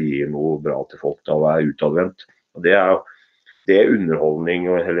som du gir noe bra til folk da, og utadvendt. Og det det underholdning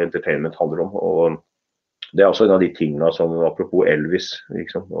og hele entertainment handler om, og det også en av de tingene som, apropos Elvis,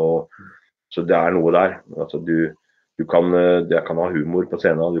 liksom, så det noe der. Altså du kan ha humor på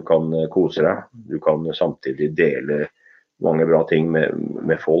scenen, du kan kose deg, du kan samtidig dele mange bra ting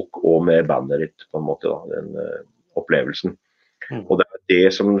med folk og med bandet ditt på en måte, da, den opplevelsen. Og det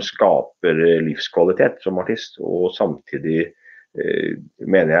det som skaper livskvalitet som artist, og samtidig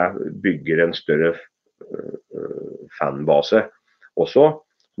mener jeg bygger en større fanbase også,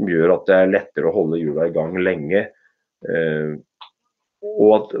 som gjør at det lettere å holde hjula i gang lenge,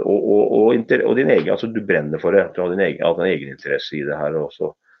 og din egen, altså du brenner for det, du har din egen interesse i det her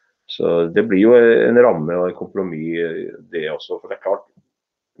også. Så det blir jo en ramme og en kompromiss det også, for det klart,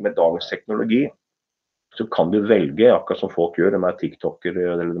 med dagens teknologi, så kan du velge, akkurat som folk gjør, de TikToker,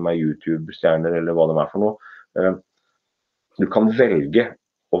 eller de YouTube-stjerner, eller hva de for noe. Du kan velge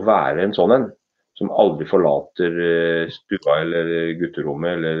å være en sånn en, som aldri forlater stua, eller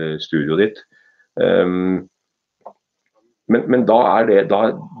gutterommet, eller studioet ditt. Men da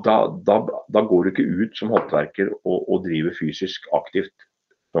går du ikke ut som håndverker og driver fysisk aktivt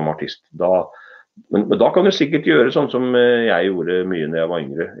som artist. Men da kan du sikkert gjøre sånn som jeg gjorde mye når jeg var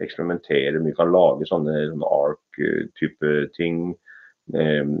yngre, eksperimentere, vi kan lage sånne ARC-type ting.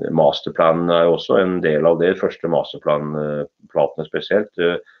 Masterplan jo også en del av det, første Masterplan-platene spesielt.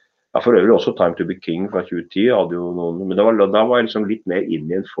 For øvrig også Time to be King fra 2010 hadde jo noen, men da var jeg liksom litt mer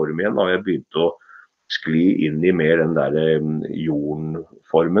inn i en form igjen, da jeg begynte å skli inn i mer den der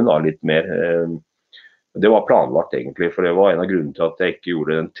jordformen, litt mer. Det var planlagt egentlig, for det var en av grunnene til at jeg ikke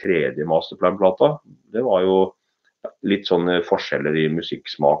gjorde den tredje Masterplan-plata. Det var jo litt sånne forskjeller i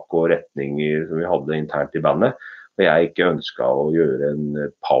musikksmak og retninger som vi hadde internt i bandet. Og jeg ikke ønsket å gjøre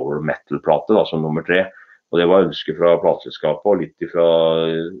en power metal-plate da, som nummer 3. Og det var ønsket fra plateselskapet og litt fra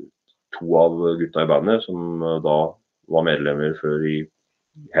 2 av gutta i bandet, som da var medlemmer før i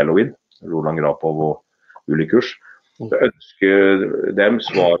Halloween, Roland Grapov og Uli Kurs. Så ønsket deres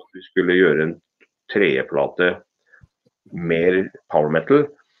var at vi skulle gjøre en tredjeplate mer power metal,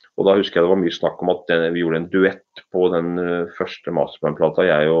 og da husker jeg det var mye snakk om at vi gjorde en duett på den første Masterplan-plata,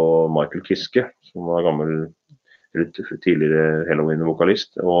 jeg og Michael Kiske, som var gammel, litt tidligere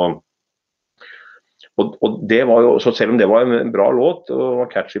Halloween-vokalist, og det var jo, så selv om det var en bra låt, og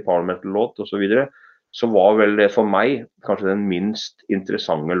var catchy power metal-låt og så videre, så var vel det for meg kanskje den minst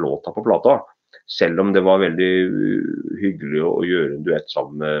interessante låta på plata, selv om det var veldig hyggelig å gjøre en duett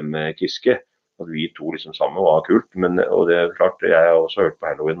sammen med Kiske. At vi to liksom sammen var kult, og det klart, jeg har også hørt på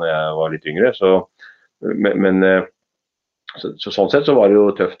Halloween når jeg var litt yngre, så sånn sett så var det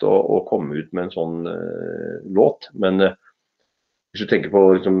jo tøft å komme ut med en sånn låt, men hvis du tenker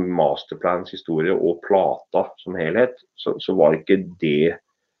på liksom Masterplans historie og plata som helhet, så var ikke det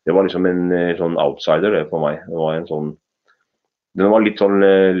var liksom en sånn outsider det for meg. Det var en sånn, den var litt sånn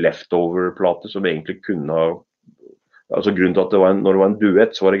leftover-plate som egentlig kunne ha, altså grunnen til at når det var en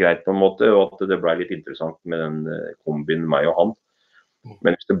duett så var det greit på en måte, og at det ble litt interessant med den kombinen meg og han.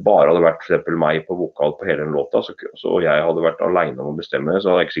 Men hvis det bare hadde vært for eksempel meg på vokal på hele den låta, og jeg hadde vært alene om å bestemme det,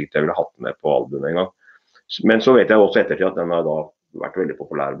 så hadde jeg ikke sikkert jeg ville hatt den med på albumet en gang. Men så vet jeg også ettertid at den har da vært veldig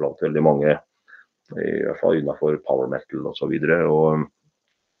populær blant veldig mange, i hvert fall innenfor power metal og så videre, og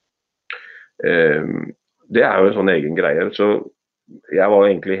det jo en sånn egen greie, så jeg var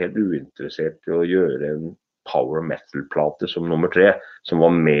egentlig helt uinteressert i å gjøre en power metal-plate som nummer 3, som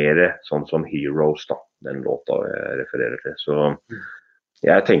var mer sånn som Heroes da, den låta jeg refererer til. Så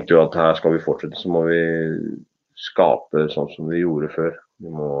jeg tenkte jo at her skal vi fortsette, så må vi skape sånn som vi gjorde før. Vi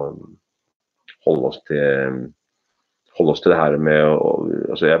må holde oss til det her med,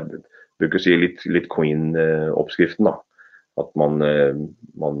 altså jeg bruker å si litt Queen-oppskriften da, at man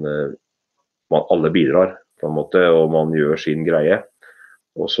alle bidrar på en måte, og man gjør sin greie.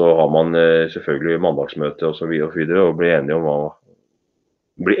 Og så har man selvfølgelig mandagsmøte og så videre, og blir enige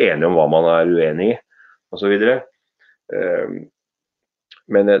om hva man uenig i, og så videre.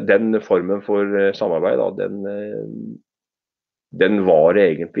 Men den formen for samarbeid, da, den var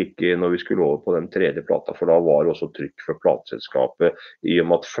egentlig ikke når vi skulle over på den tredje plata, for da var det også trykk for plateselskapet, i og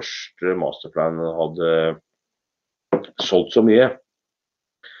med at første Masterplan hadde solgt så mye.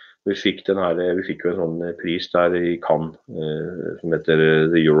 Vi fikk jo en sånn pris der i Cannes, som heter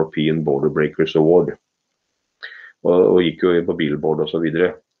The European Border Breakers Award, og gikk jo på Billboard og så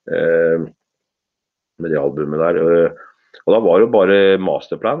videre. med det albumet der. Og da var det jo bare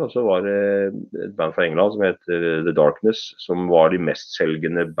Masterplan, og så var det et band fra England som heter The Darkness, som var de mest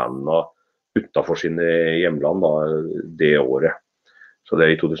selgende bandene utenfor sine hjemland da, det året. Så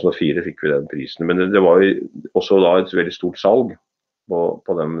det i 2004 fikk vi den prisen. Men det var jo også da et veldig stort salg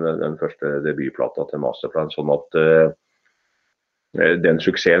på den første debutplata til Masterplan, sånn at den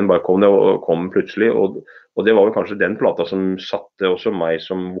suksessen bare kom plutselig, og det var jo kanskje den plata som satte også meg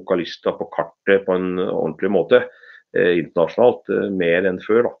som vokalist på kartet på en ordentlig måte, internasjonalt, mer enn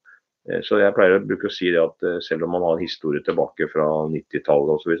før da. Så jeg pleier å bruke å si det at selv om man har en historie tilbake fra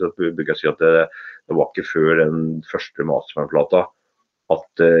 90-tallet og så videre, så bruker jeg å si at det var ikke før den første Masterplan-plata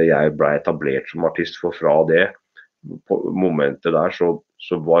at jeg ble etablert som artist, for fra det på momentet der så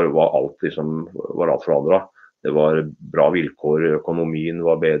var alt liksom, var alt forandret. Det var bra vilkår, økonomien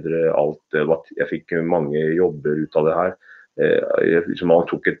var bedre, jeg fikk mange jobber ut av det her. Man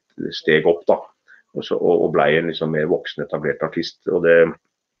tok et steg opp da, og ble en liksom mer voksen etablert artist.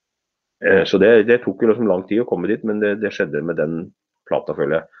 Så det tok jo liksom lang tid å komme dit, men det skjedde med den plata,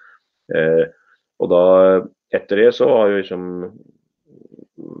 føler jeg. Og da, etter det så har det liksom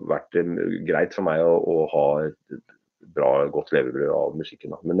vært greit for meg å ha et bra, godt levebrød av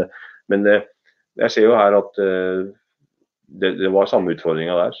musikken da. Men jeg ser jo her at det var samme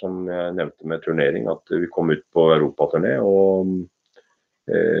utfordringer der som jeg nevnte med turnering, at vi kom ut på Europaturné, og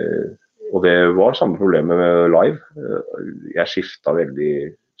det var samme problemet med live. Jeg skiftet veldig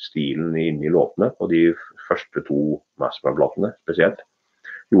stilen inne i låtene, på de første 2 Masterplan-platene spesielt.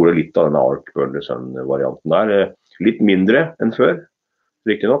 Gjorde litt av denne Ark Burn the Sun-varianten der. Litt mindre enn før,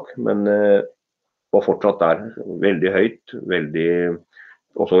 riktig nok, men var fortsatt der. Veldig høyt,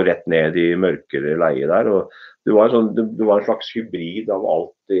 også rett ned i mørkere leie der. Og det var en slags hybrid av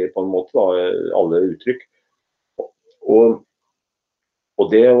alt det på en måte, da, alle uttrykk. Og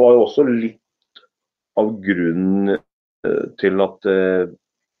det var jo også litt av grunnen til at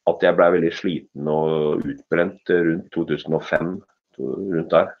jeg ble veldig sliten og utbrent rundt 2005,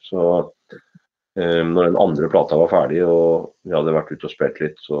 rundt der. Så når den andre plata var ferdig, og vi hadde vært ute og spilt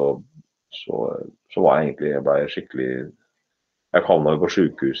litt, så var jeg ble skikkelig... Jeg havnet jo på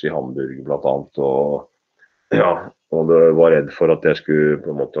sykehus i Hamburg blant annet, og det var redd for at jeg skulle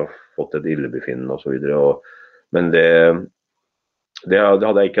på en måte fått et illebefinnende og så videre. Men det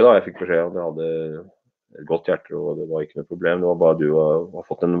hadde jeg ikke da, jeg fikk beskjed om det hadde et godt hjerte, og det var ikke noe problem. Det var bare du har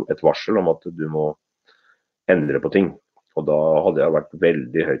fått et varsel om at du må endre på ting. Og da hadde jeg vært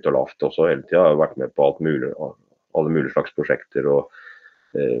veldig høyt og lavt også hele tiden. Jeg har vært med på alle mulige slags prosjekter, og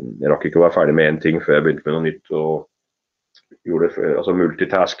jeg rakk ikke å være ferdig med en ting før jeg begynte med noe nytt, og gjorde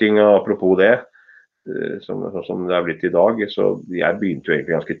multitasking, apropos det, som det er blitt i dag, så jeg begynte jo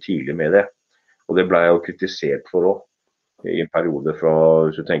egentlig ganske tidlig med det, og det ble jeg jo kritisert for også, i en periode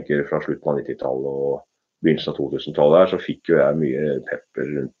hvis du tenker fra slutten av 90-tallet og begynnelsen av 2000-tallet her, så fikk jo jeg mye pepper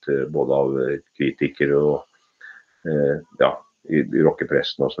rundt både av kritikere og i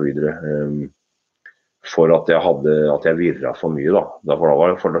rockepressen og så videre, for at jeg virret for mye da. For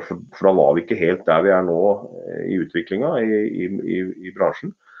da var vi ikke helt der vi er nå i utviklingen i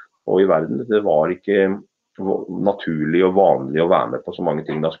bransjen og i verden. Det var ikke naturlig og vanlig å være med på så mange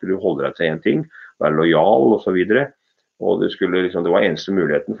ting. Da skulle du holde deg til en ting, være lojal og så videre. Og det var eneste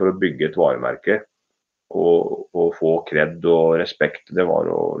muligheten for å bygge et varemerke og få kred og respekt. Det var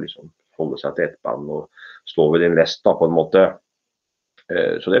å holde seg til et band og stå ved din lest da, på en måte.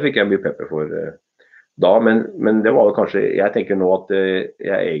 Så det fikk jeg mye pepper for da, men det var jo kanskje, jeg tenker nå at jeg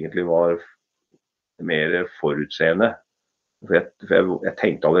egentlig var mer forutseende. For jeg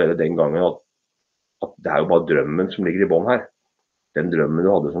tenkte allerede den gangen at det er jo bare drømmen som ligger i bånn her. Den drømmen du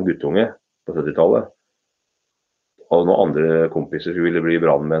hadde som guttunge på 70-tallet. Og når andre kompiser ville bli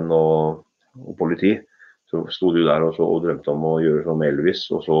brandmenn og politi, så sto du der og drømte om å gjøre som Elvis,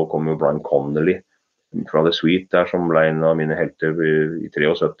 og så kom jo Brian Connolly fra The Sweet der, som ble en av mine helter i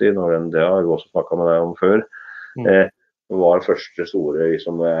 73, det har vi også snakket med deg om før. Det var første store,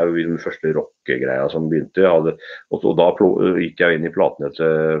 den første rockegreia som begynte, og da gikk jeg inn i platene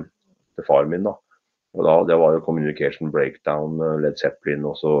til far min da. Og det var jo Communication Breakdown, Led Zeppelin,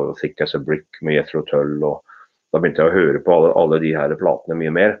 og så Thick as a Brick med Jethro Tull, og da begynte jeg å høre på alle de her platene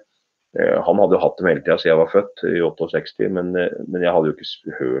mye mer. Han hadde jo hatt dem hele tiden siden jeg var født i 68, men jeg hadde jo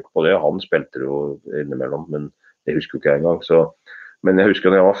ikke hørt på det. Han spilte jo innimellom, men det husker jo ikke jeg engang. Men jeg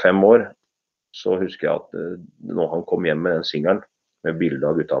husker når jeg var 5 år, så husker jeg at når han kom hjem med den singelen med bildet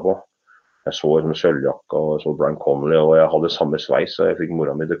av gutta på, jeg så en sølvjakka og så Brian Connolly, og jeg hadde samme sveis, og jeg fikk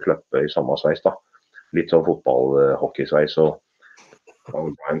mora mi til å kløppe i samme sveis da. Litt sånn fotball-hockeysveis, og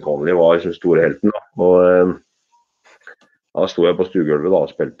Brian Connolly var den store helten da. Og da sto jeg på stuegulvet da og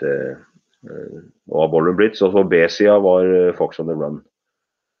spilte og Ballroom Blitz, og så B-siden var Fox on the Run.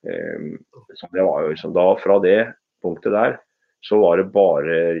 Så det var jo liksom da, fra det punktet der, så var det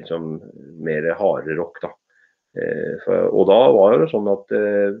bare liksom mer harde rock da. Og da var det sånn at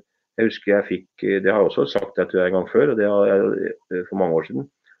jeg husker jeg fikk, det har jeg også sagt jeg tror jeg en gang før, og det har jeg for mange år siden,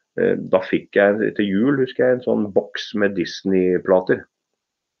 da fikk jeg til jul, husker jeg, en sånn boks med Disney-plater,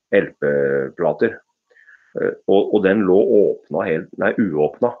 LP-plater, og den lå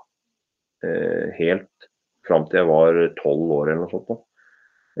uåpna, helt fram til jeg var 12 år eller noe sånt nå.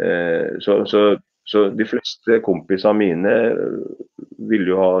 Så de fleste kompisene mine ville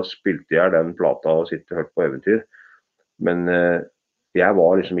jo ha spilt i her den plata og sitte og hørt på eventyr, men jeg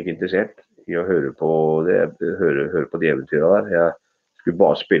var liksom ikke interessert i å høre på høre på de eventyrene der. Jeg skulle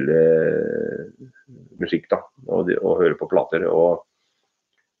bare spille musikk da, og høre på plater, og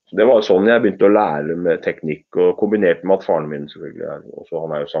så det var sånn jeg begynte å lære med teknikk, og kombinert med at faren min selvfølgelig også,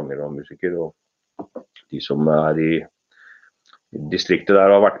 han jo sanger og musiker, og de som i distriktet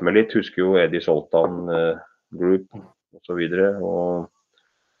der har vært med litt, husker jo Eddie Zoltan Group og så videre, og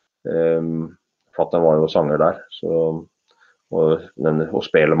fatteren var jo sanger der, så, og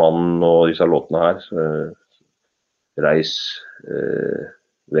Spelemannen og disse låtene her, så, Reis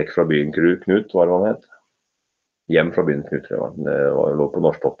vekk fra byen Knut, var det han het. Hjem fra byen Knut, det lå på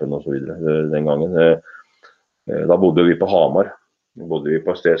Norsktoppen og så videre den gangen. Da bodde vi på Hamar, bodde vi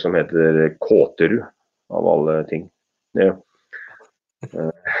på et sted som heter Kåterud, av alle ting. Ja.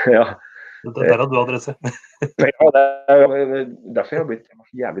 Ja. Det har du adresse. Ja, det derfor jeg har blitt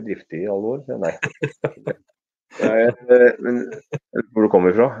jævlig driftig i alle år. Nei. Men hvor du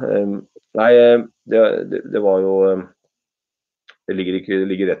kommer ifra? Nei, det var jo det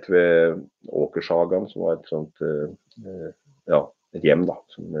ligger rett ved Åkershagen, som var et sånt ja, et hjem da,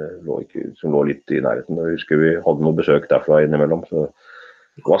 som lå litt i nærheten. Jeg husker vi hadde noe besøk derfra innimellom, så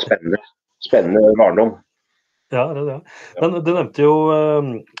det var spennende barndom. Ja, det. Men du nevnte jo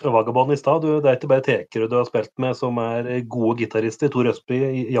Vagabond i stad. Det ikke bare tekere du har spilt med som gode gitarister. Tor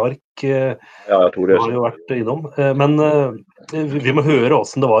Østby, Jark, ja, Tor har jo vært innom. Men vi må høre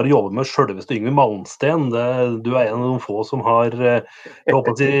hvordan det var å jobbe med selveste Yngve Malmsten. Du en av de få som har, jeg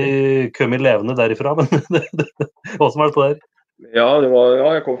håper å si, kommet levende derifra, men hvordan var det på der? Ja,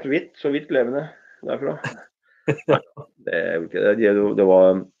 jeg kom så vidt levende derfra. Nei, det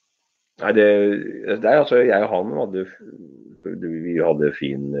var... Nei, altså, jeg og han vi hadde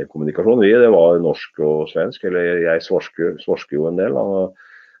fin kommunikasjon. Det var norsk og svensk, eller jeg svorsker jo en del.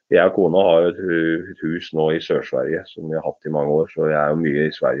 Jeg og kona har et hus nå i Sør-Sverige som vi har hatt i mange år, så jeg jo mye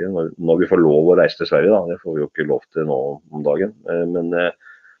i Sverige. Når vi får lov å reise til Sverige, da, det får vi jo ikke lov til nå om dagen. Men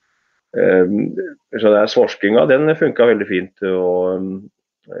så svorskinga, den funket veldig fint, og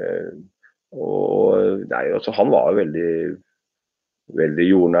nei, altså, han var veldig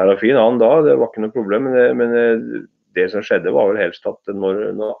jordnær og fin han da, det var ikke noe problem, men det som skjedde var vel helst at når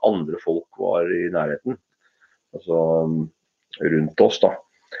andre folk var i nærheten, altså rundt oss da,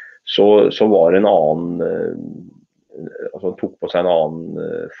 så var det en annen, altså han tok på seg en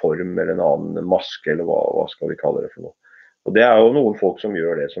annen form eller en annen maske, eller hva skal vi kalle det for noe. Og det jo noen folk som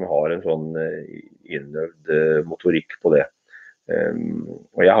gjør det, som har en sånn innøvd motorikk på det.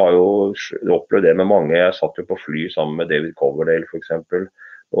 Og jeg har jo opplevd det med mange. Jeg satt jo på fly sammen med David Coverdale for eksempel,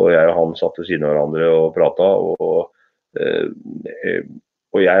 og jeg og han satt ved siden av hverandre og pratet,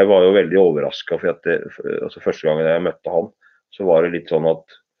 og jeg var jo veldig overrasket, for altså første gangen jeg møtte han, så var det litt sånn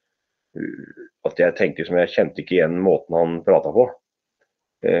at jeg tenkte som jeg kjente ikke igjen måten han pratet på.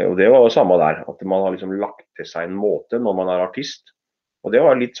 Og det var jo samme der, at man har liksom lagt til seg en måte når man artist, og det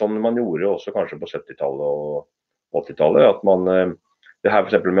var litt sånn man gjorde også kanskje på 70-tallet og 80-tallet, at man, det her for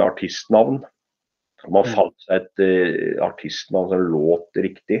eksempel med artistnavn, man fant seg et artistnavn som låt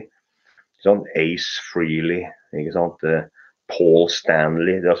riktig, sånn Ace Frehley, ikke sant, Paul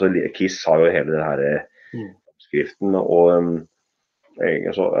Stanley, altså Kiss har jo hele det her skriften, og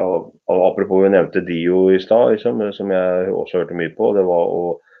apropos vi nevnte Dio i stad, liksom, som jeg også hørte mye på, det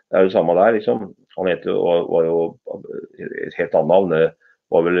jo det samme der, liksom. Han var jo et helt annet navn, det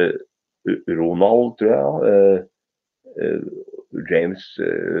var vel Ronald, tror jeg, James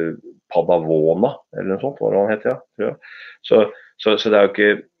Padavona eller noe sånt, hva han heter, ja. Så det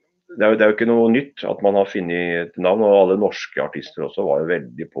jo ikke noe nytt at man har funnet et navn, og alle norske artister også var jo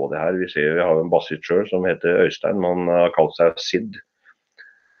veldig på det her. Vi har jo en bassist selv som heter Øystein, man har kalt seg Sid.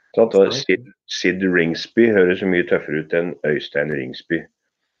 Sid Ringsby høres så mye tøffere ut enn Øystein Ringsby,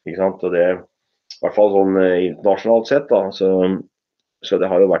 ikke sant? Og det i hvert fall sånn internasjonalt sett da, så det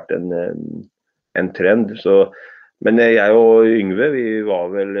har jo vært en trend, men jeg og Yngve, vi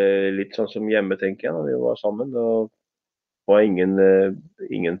var vel litt sånn som hjemme, tenker jeg, når vi var sammen. Og var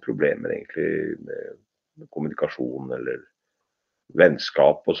ingen problemer egentlig med kommunikasjon eller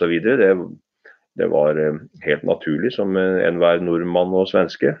vennskap og så videre. Det var helt naturlig som enhver nordmann og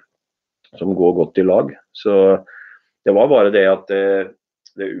svenske som går godt i lag. Så det var bare det at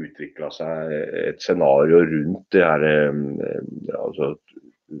det utviklet seg et scenario rundt det her altså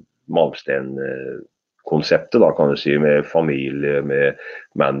Malmsten-konseptet da, kan du si, med familie, med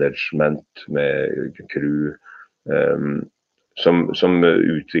management, med crew, som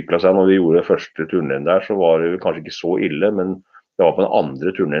utviklet seg. Når vi gjorde første turnéen der, så var det kanskje ikke så ille, men det var på den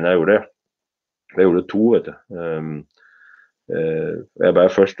andre turnéen jeg gjorde. Jeg gjorde 2, vet du. Jeg ble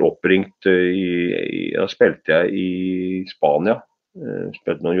først oppringt da spilte jeg i Spania.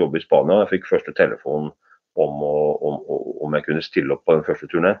 Spilte noen jobb i Spania. Jeg fikk første telefon om jeg kunne stille opp på den første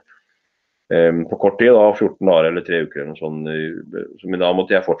turneen. På kort tid, da, 14 dager eller 3 uker eller noe sånt. Men da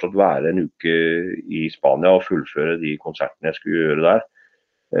måtte jeg fortsatt være en uke i Spania og fullføre de konsertene jeg skulle gjøre der.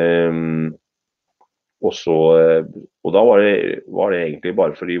 Og da var det egentlig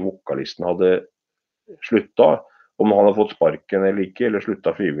bare fordi vokalisten hadde slutta. Om han hadde fått sparken eller ikke, eller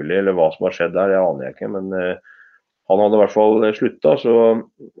slutta frivillig, eller hva som har skjedd der, jeg aner ikke. Men han hadde i hvert fall slutta, så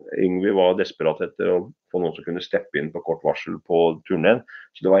Yngvi var desperat etter å få noen som kunne steppe inn på kort varsel på turneen.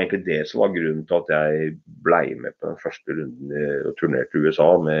 Så det var egentlig det som var grunnen til at jeg ble med på den første runden og turnerte til USA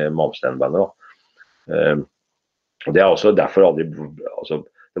med Malmsten-bandet. Det også derfor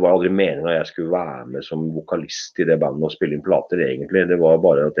det var aldri meningen at jeg skulle være med som vokalist i det bandet og spille inn plater egentlig. Det var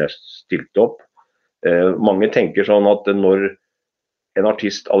bare at jeg stilte opp. Mange tenker sånn at når en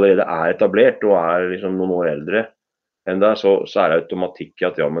artist allerede er etablert og er liksom noen år eldre enn deg, så er det automatikk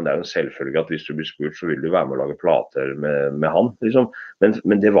at ja, men det er jo en selvfølge at hvis du blir spurt, så vil du være med å lage plater med han. Liksom.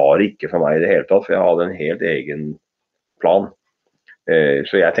 Men det var ikke for meg i det hele tatt, for jeg hadde en helt egen plan.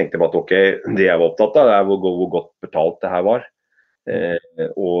 Så jeg tenkte bare at ok, det jeg var opptatt av, det er hvor godt betalt det her var.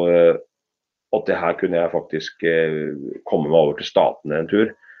 Og at det her kunne jeg faktisk komme meg over til statene en tur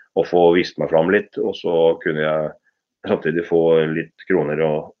og få vist meg fram litt, og så kunne jeg samtidig få litt kroner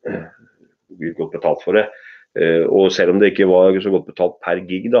og litt godt betalt for det. Og selv om det ikke var så godt betalt per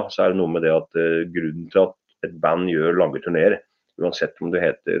gig da, så er det noe med det at grunnen til at et band gjør lange turnéer, uansett om det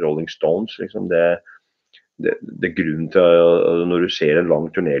heter Rolling Stones, liksom, det er grunnen til når du ser en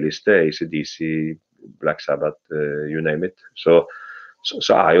lang turnéliste, AC/DC, Black Sabbath, you name it, så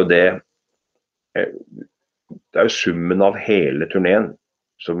er jo det er jo summen av hele turneen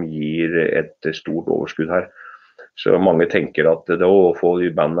som gir et stort overskudd her. Så mange tenker at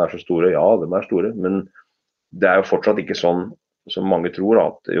bandene er så store. Ja, de er store, men det er jo fortsatt ikke sånn som mange tror,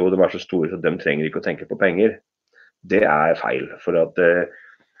 at jo, de er så store, så de trenger ikke å tenke på penger. Det er feil, for at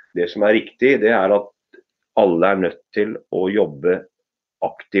det som er riktig, det er at alle er nødt til å jobbe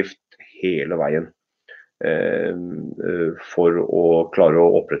aktivt hele veien for å klare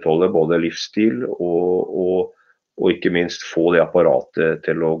å opprettholde både livsstil og ikke minst få det apparatet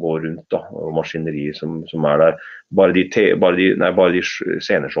til å gå rundt da, og maskineriet som er der. Bare de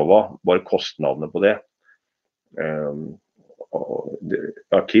sceneshowene, bare kostnadene på det.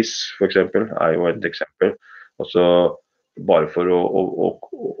 Kiss for eksempel er jo et eksempel. Altså, bare for å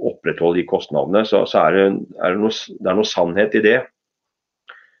opprettholde de kostnadene, så er det noe sannhet i det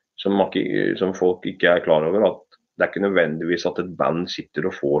som folk ikke er klar over, at det er ikke nødvendigvis at et band sitter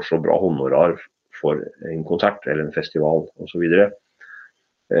og får så bra honorar for en konsert eller en festival og så videre.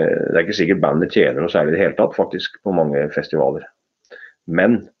 Det er ikke sikkert bandet tjener noe særlig i det hele tatt, faktisk, på mange festivaler.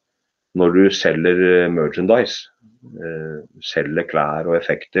 Men når du selger merchandise, selger klær og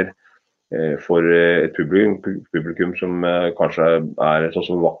effekter for et publikum som kanskje er sånn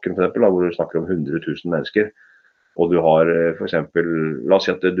som Vakken for eksempel, hvor du snakker om 100 000 mennesker, og du har for eksempel, la oss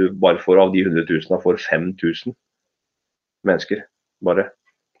si at du bare får av de 100 000 får 5 000 mennesker bare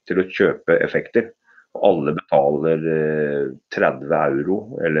til å kjøpe effekter. Alle betaler 30 euro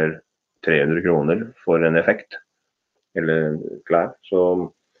eller 300 kroner for en effekt eller klær. Så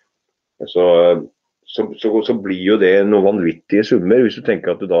blir jo det noen vanvittige summer hvis du tenker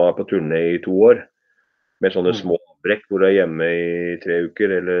at du da er på turné i 2 år med sånne små brekk hvor du er hjemme i 3 uker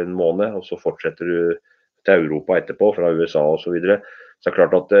eller en måned, og så fortsetter du til Europa etterpå fra USA og så videre. Så det er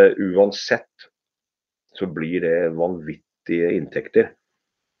klart at uansett så blir det vanvittige inntekter.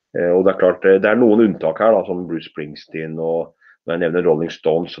 Og det er klart, det er noen unntak her da, som Bruce Springsteen, og når jeg nevner Rolling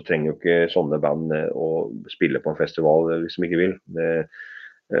Stones, så trenger jo ikke sånne band å spille på en festival hvis de ikke vil.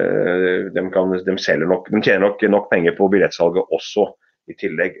 De tjener nok penger på billettsalget også i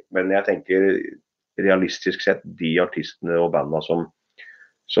tillegg, men jeg tenker realistisk sett de artistene og bandene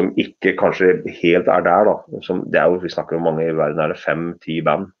som ikke kanskje helt er der da, det er jo, vi snakker om mange i verden, er det 5-10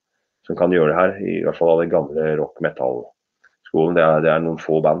 band som kan gjøre det her, i hvert fall av det gamle rock-metal skolen. Det noen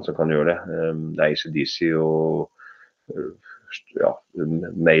få band som kan gjøre det. Det AC/DC og ja,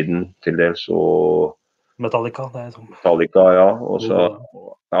 Maiden til dels, og Metallica, det sånn. Metallica, ja. Og så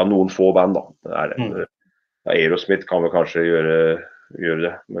noen få band, da. Det det. Aerosmith kan vel kanskje gjøre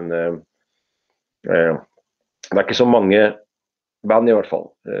det, men det ikke så mange band i hvert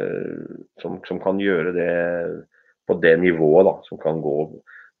fall som kan gjøre det på det nivået, da, som kan gå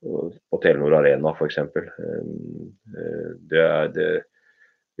på Telenor Arena for eksempel. Det det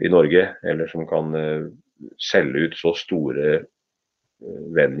i Norge, eller som kan selge ut så store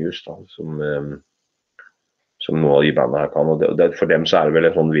venues da, som noen av de bandene her kan, og for dem så det vel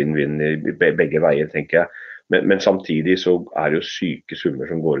en sånn vinn-vinn i begge veier, tenker jeg. Men samtidig så det jo syke summer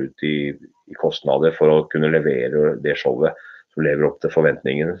som går ut i kostnader for å kunne levere det showet som lever opp til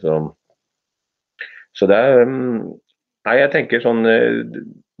forventningene. Så det nei, jeg tenker sånn,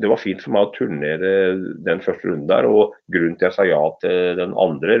 det var fint for meg å turnere den første runden der, og grunnen til jeg sa ja til den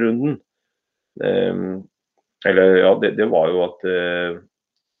andre runden, eller ja, det var jo at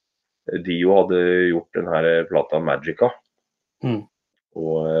Dio hadde gjort den her plata Magica,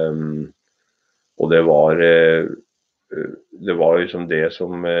 og det var liksom det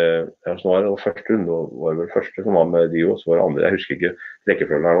som ja, så var det første runde, var det vel første som var med Dio, så var det andre, jeg husker ikke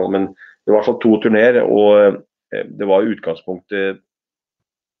rekkefølgen her nå, men det var sånn 2 turnéer, og det var i utgangspunktet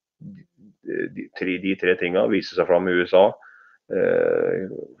de 3 tingene viste seg fram i USA.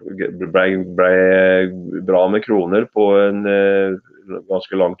 Ble bra med kroner på en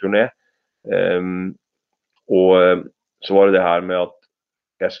ganske lang turné. Og så var det her med at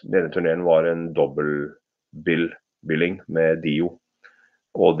denne turneen var en dobbel billing med Dio.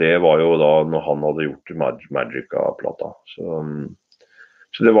 Og det var jo da når han hadde gjort Magica-plata.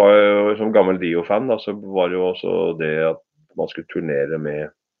 Så det var jo, som gammel Dio-fan da, så var det jo også det at man skulle turnere med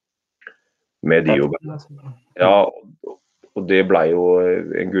Dio. Ja, og det ble jo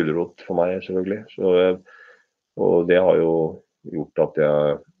en gulrot for meg selvfølgelig. Og det har jo gjort at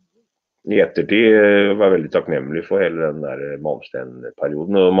jeg i ettertid var veldig takknemlig for hele den der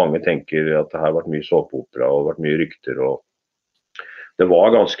Malmsten-perioden. Og mange tenker at det har vært mye såpeopera og vært mye rykter. Og det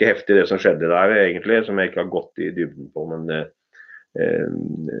var ganske heftig det som skjedde der egentlig, som jeg ikke har gått i dybden på, men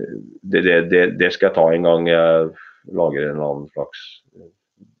det skal jeg ta en gang jeg lager en annen slags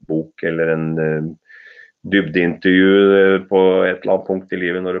bok eller en dybdeintervju på et eller annet punkt i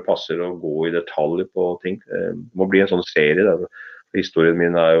livet når det passer å gå i detalj på ting. Det må bli en sånn serie. Da. Historien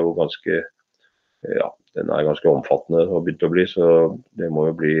min jo ganske, ja, den ganske omfattende og begynt å bli, så det må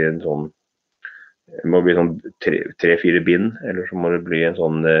jo bli en sånn, det må bli sånn 3-4 bind, eller så må det bli en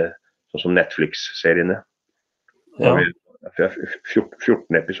sånn som Netflix-seriene. Ja.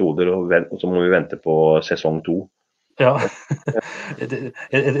 14 episoder, og så må vi vente på sesong 2. Ja,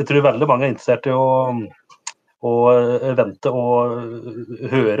 jeg tror veldig mange interessert i å vente og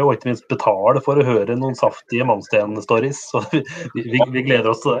høre, og ikke minst betale for å høre noen saftige Malmsten-stories, så vi gleder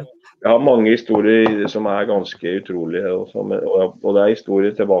oss til det. Jeg har mange historier som ganske utrolige, og det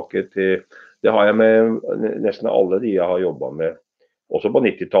historier tilbake til, det har jeg med nesten alle de jeg har jobbet med, også på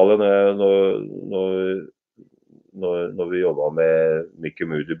 90-tallet når vi jobbet med Mickey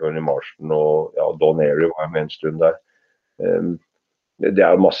Moody, Bernie Marsden og ja, Don Airy var med en stund der. Det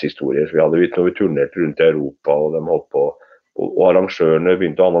jo masse historier. Når vi turnerte rundt i Europa, og de holdt på, og arrangørene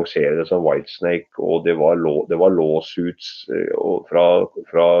begynte å annonsere det som Whitesnake, og det var lawsuits fra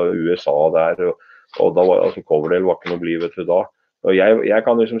USA der, og da var Coverdale var ikke noe bliv vet du da. Og jeg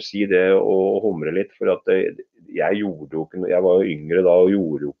kan liksom si det og humre litt, for at jeg gjorde jo ikke noe, jeg var jo yngre da og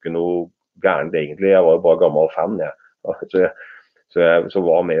gjorde jo ikke noe gærent egentlig, jeg var jo bare gammel fan, så jeg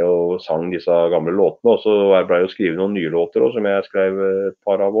var med og sang disse gamle låtene, og så ble jeg jo skrive noen nye låter også, som jeg skrev et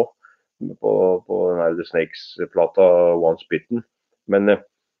par av også, på den The Snakes-plata Once Bitten, men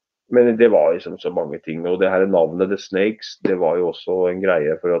det var liksom så mange ting, og det her navnet The Snakes, det var jo også en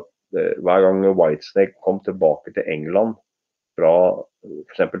greie, for at hver gang Whitesnake kom tilbake til England, fra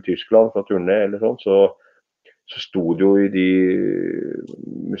for eksempel Tyskland, fra turné eller sånn, så sto det jo i de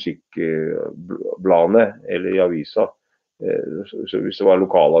musikkbladene eller i avisa. Så hvis det var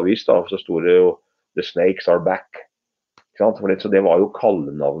lokalavis da, så sto det jo The Snakes are back. Så det var jo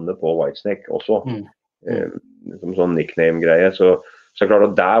kallenavnet på Whitesnake også, som sånn nickname-greie. Så klart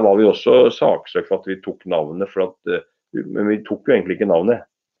at der var vi også saksøkt for at vi tok navnet, men vi tok jo egentlig ikke navnet.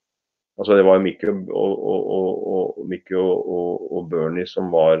 Altså det var jo Mickey og Bernie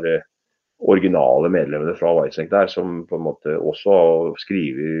som var originale medlemmene fra Whitesnake der, som på en måte også har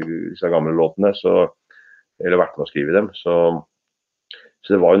skrevet disse gamle låtene, eller vært med å skrive dem. Så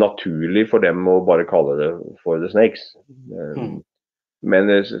det var jo naturlig for dem å bare kalle det for The Snakes. Men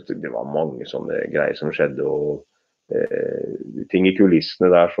det var mange sånne greier som skjedde, og ting I kulissene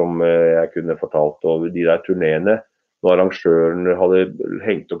der som jeg kunne fortalt, og de der turnéene, når arrangøren hadde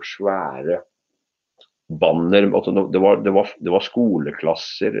hengt opp svære banner, altså det var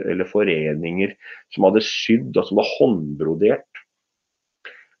skoleklasser eller foreninger som hadde sydd, og som var håndbrodert.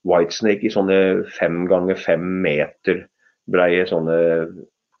 Whitesnake I sånne 5 ganger 5 meter breie sånne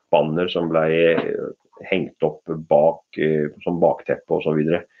banner som ble hengt opp bak, som bakteppe og så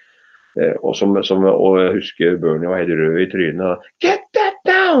videre. Og jeg husker Bernie var helt rød I trynet. Get that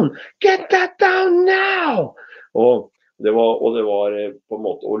down! Get that down now! Og det var på en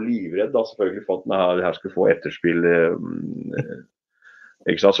måte, og livredd da, selvfølgelig for at det her skulle få etterspill.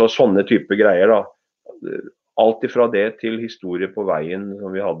 Ikke sant? Så sånne type greier da. Alt ifra det til historie på veien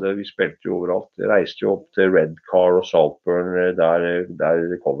som vi hadde. Vi spilte jo overalt. Jeg reiste jo opp til Red Car og Saltburn,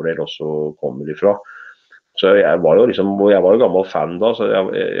 der Coverdale også kommer ifra. Så jeg var jo gammel fan da, så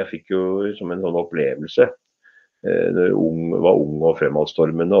jeg fikk jo som en sånn opplevelse. Jeg var ung og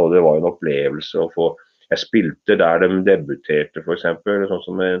fremadstormende, og det var jo en opplevelse å få. Jeg spilte der de debuterte for eksempel, sånn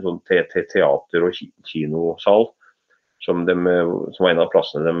som en sånn teater- og kinosal, som var en av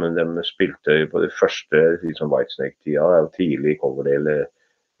plassene de spilte på det første liksom Whitesnake-tida, tidlig I Coverdale,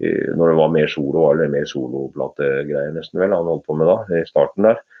 når det var mer solo, eller mer soloplategreier nesten vel, han holdt på med da, I starten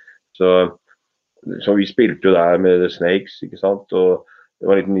der. Så vi spilte jo der med The Snakes, ikke sant, og det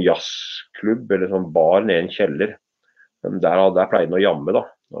var en liten jazzklubb, eller sånn bar nede I en kjeller. Der pleide han å jamme da,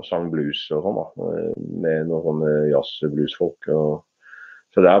 og sang blues og sånn da, med noen sånne jazz-bluesfolk.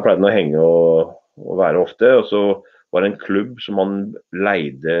 Så der pleide han å henge og være ofte, og så var det en klubb som han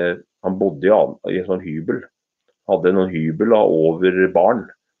leide, han bodde I en sånn hybel, hadde noen hybel da, over barn,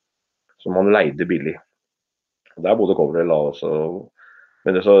 som han leide billig. Der bodde Coverdale da også.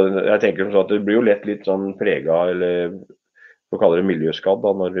 Men jeg tenker sånn at det blir jo litt sånn preget, eller så kaller det miljøskadd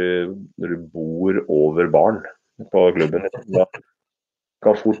da, når du bor over barn på klubben. Da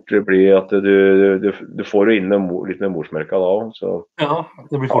kan fort bli at du får jo inn litt med morsmelka da også. Ja,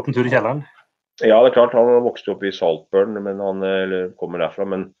 det blir fort en tur I kjelleren. Ja, det klart, han vokste opp I Saltburn, men eller kommer derfra,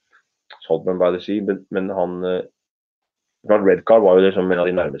 men Saltburn by the Sea, men klart Red Car var jo liksom en av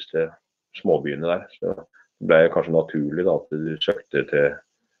de nærmeste småbyene der, så det ble kanskje naturlig da, at du søkte til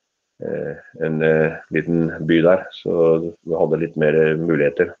en liten by der, så du hadde litt mer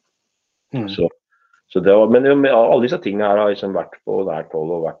muligheter. Så det var, men alle disse tingene her har liksom vært på nært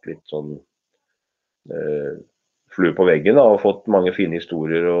hold og vært litt sånn flue på veggen da, og fått mange fine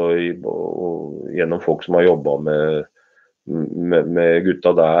historier og gjennom folk som har jobbet med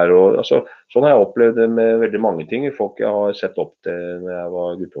gutta der. Og, altså, sånn har jeg opplevd det med veldig mange ting. Folk jeg har sett opp til når jeg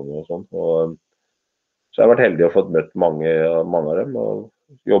var guttunge og sånn. Så jeg har vært heldig å fått møtt mange av dem og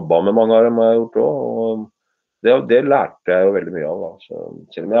jobbet med mange av dem har jeg gjort også. Og det lærte jeg jo veldig mye av da. Så,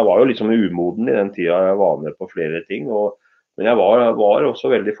 selv om jeg var jo liksom umoden I den tiden jeg var med på flere ting, men jeg var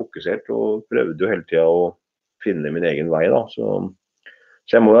også veldig fokusert og prøvde jo hele tiden å finne min egen vei da. Så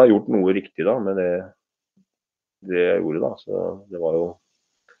jeg må jo ha gjort noe riktig da med det jeg gjorde da. Så det var jo,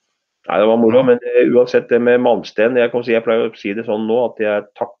 nei det var moro, men uansett det med Malmsten, jeg pleier å si det sånn nå, at jeg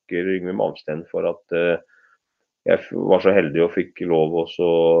takker Yngve Malmsten for at jeg var så heldig og fikk lov også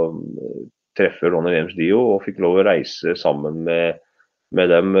treffe Ronny James Dio og fikk lov å reise sammen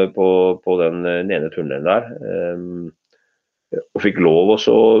med dem på den ene turnéen der. Og fikk lov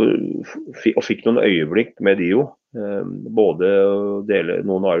også, og fikk noen øyeblikk med Dio, både å dele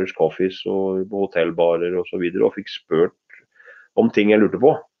noen Irish Coffees og på hotellbarer og så videre, og fikk spurt om ting jeg lurte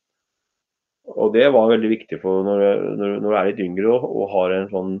på. Og det var veldig viktig for når du litt yngre og har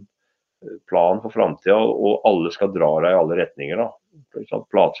en sånn plan for fremtiden, og alle skal dra deg I alle retninger da.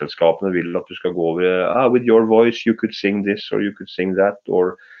 Plateselskapene vil at du skal gå over, with your voice you could sing this, or you could sing that,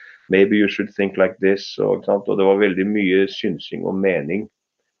 or maybe you should think like this, og det var veldig mye synsing og mening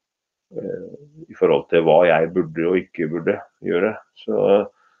I forhold til hva jeg burde og ikke burde gjøre. Så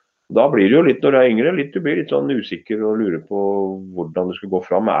da blir det jo litt, når du yngre, du blir litt sånn usikker og lurer på hvordan du skal gå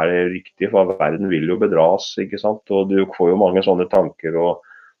fram. Det riktig? For verden vil jo bedras, ikke sant? Og du får jo mange sånne tanker, og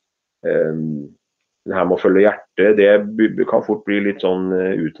det her med å følge hjertet, det kan fort bli litt sånn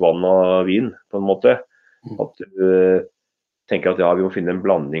utvannet vin, på en måte. At du tenker at ja, vi må finne en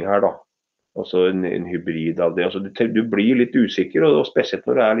blanding her da. Og så en hybrid av det. Altså, du blir litt usikker, og spesielt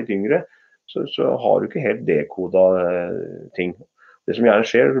når du litt yngre, så har du ikke helt dekodet ting. Det som gjerne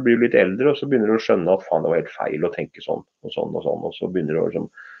skjer, du blir litt eldre, og så begynner du å skjønne at faen, det var helt feil å tenke sånn, og sånn, og sånn. Og så begynner du å liksom,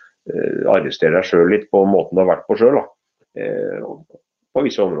 arrestere deg selv litt på måten du har vært på selv da. På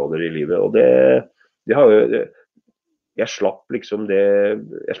visse områder I livet, og det har jo, jeg slapp liksom det,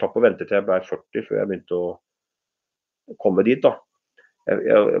 jeg slapp å vente til jeg ble 40 før jeg begynte å komme dit da.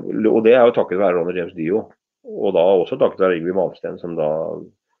 Og det jo takket være Ronny James Dio, og da også takket av Rigby Malmsten, som da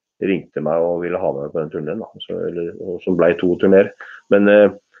ringte meg og ville ha meg på den turneen, og som ble 2 turnéer. Men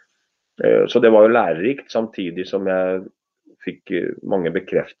så det var jo lærerikt, samtidig som jeg fikk mange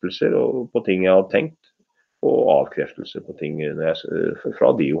bekreftelser på ting jeg hadde tenkt, og avkreftelser på ting fra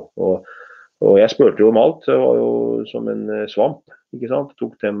Dio. Og jeg spurte jo om alt, det var jo som en svamp, ikke sant?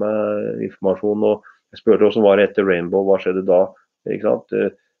 Tok til meg informasjon, og jeg spurte også hva var det etter Rainbow, hva skjedde da, ikke sant?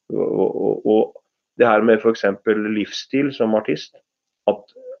 Og det her med for eksempel livsstil som artist,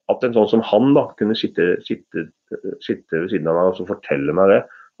 at en sånn som han da kunne sitte ved siden av meg og så fortelle meg det,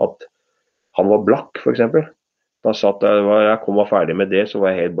 at han var blakk for eksempel. Da satt jeg var ferdig med det, så var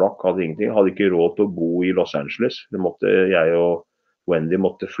jeg helt blakk, hadde ingenting. Hadde ikke råd til å bo i Los Angeles. Jeg og Wendy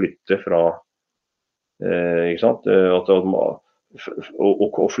måtte flytte fra, ikke sant?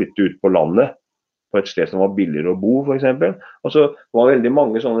 Og flytte ut på landet, på et sted som var billigere å bo for eksempel. Altså, det var veldig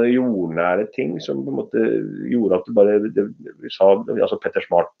mange sånne jordnære ting som på en måte gjorde at altså Petter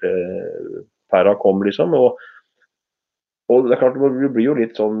Smart-pæra kom liksom, og det er klart, du blir jo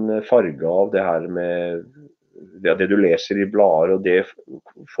litt sånn farget av det her med det du leser i blader, og det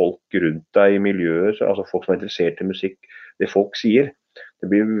folk rundt deg i miljøet, altså folk som er interessert i musikk, det folk sier.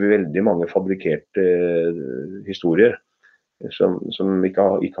 Det blir veldig mange fabrikerte historier som ikke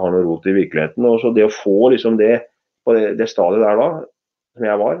har noe rot i virkeligheten. Og så det å få liksom det på det stadiet der da, som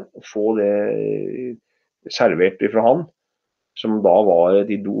jeg var, få det servert fra han, som da var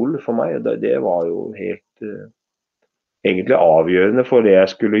et idol for meg, det var jo helt egentlig avgjørende for det jeg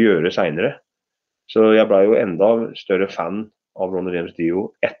skulle gjøre senere. Så jeg ble jo enda større fan av Ronny James Dio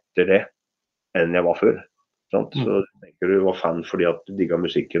etter det enn jeg var før. Sant? Så jeg tenker du var fan fordi at du digget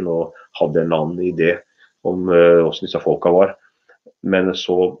musikken og hadde en annen idé om hvordan disse folka var. Men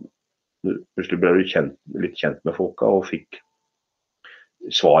så plutselig ble du litt kjent med folka og fikk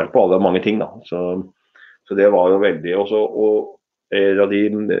svar på mange ting. Da. Så det var jo veldig... Og en av de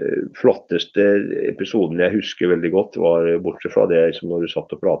flotteste episodene jeg husker veldig godt, var bortsett fra det som når du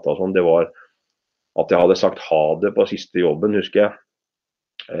satt og pratet og sånn, det var at jeg hadde sagt ha det på siste jobben, husker jeg.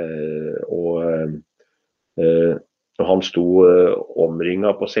 Og han sto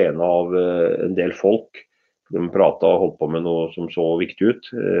omringet på scenen av en del folk. De pratet og holdt på med noe som så viktig ut.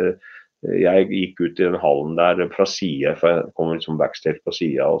 Jeg gikk ut i den hallen der fra siden, for jeg kom liksom backstage på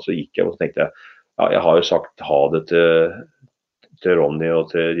siden, og så gikk jeg og så tenkte jeg, ja, jeg har jo sagt ha det til Ronny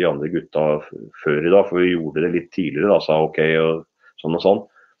og til de andre gutta før i dag, for vi gjorde det litt tidligere, da, sa ok og sånn.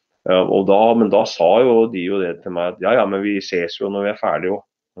 Men da sa jo de jo det til meg, at ja, men vi ses jo når vi er ferdige,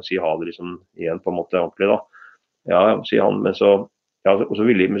 og sier ha det liksom igjen på en måte ordentlig da. Ja, sier han, men så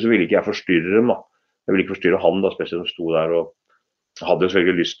ville ikke jeg forstyrre dem da. Jeg ville ikke forstyrre han da, spesielt som sto der og hadde jo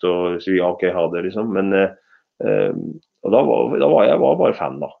selvfølgelig lyst til å si ja, ok, ha det liksom, men og da var jeg bare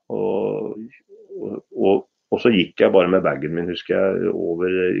fan da, og så gikk jeg bare med bagen min, husker jeg, over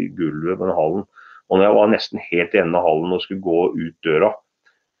gulvet på den hallen. Og når jeg var nesten helt i enden av hallen og skulle gå ut døra,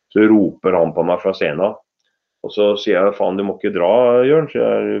 så roper han på meg fra scenen. Og så sier jeg, faen, du må ikke dra, Jørn, så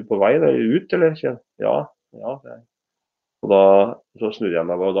jeg er på vei ut, eller? Sier jeg, ja. Og da så snudde jeg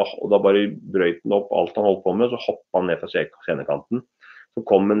meg, og da bare brøyt han opp alt han holdt på med, og så hoppet han ned fra scenekanten. Så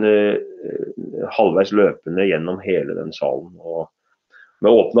kom han halvveis løpende gjennom hele den salen, og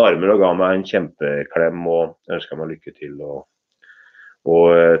med åpne armer og ga meg en kjempeklem og ønsket meg lykke til og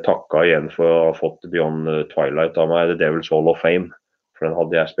takket igjen for å ha fått Beyond Twilight av meg, The Devil's Hall of Fame, for den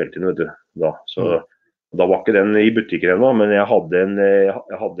hadde jeg spilt inn, vet du, da. Så da var ikke den i butikker ennå, men jeg hadde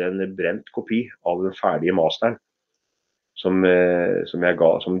en brent kopi av den ferdige masteren som de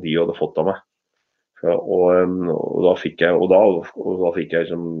hadde fått av meg. Og da fikk jeg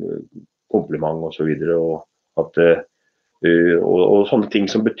liksom kompliment og så videre, og sånne ting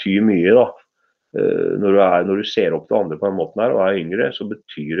som betyr mye da. Når du ser opp til andre på en måte her og er yngre, så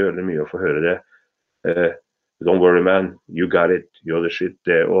betyr det veldig mye å få høre det. Don't worry man, you got it, you're the shit,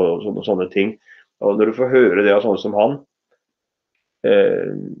 og sånne ting. Og når du får høre det av sånne som han,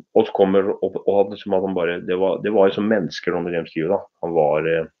 og så kommer og liksom at han bare, det var jo som mennesker når de skriver da. Han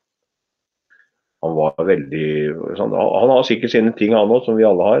var veldig sånn, han har sikkert sine ting han også, som vi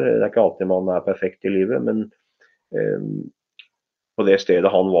alle har. Det er ikke alltid man er perfekt i livet, men på det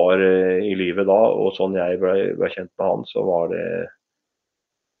stedet han var i livet da, og sånn jeg ble kjent med han, så var det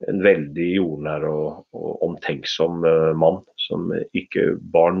en veldig jordnær og omtenksom mann, som ikke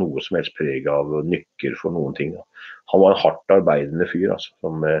bar noe som helst preg av nykker for noen ting. Han var en hardt arbeidende fyr, altså,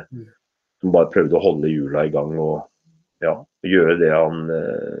 som bare prøvde å holde hjula i gang og ja, gjøre det han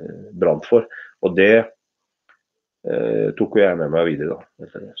brant for. Og det tok jeg med meg videre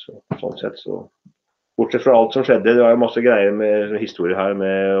da. Så, sånn sett så bortsett fra alt som skjedde, det var jo masse greier med historier her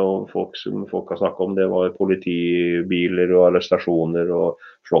med og folk har snakket om. Det var politibiler og arrestasjoner og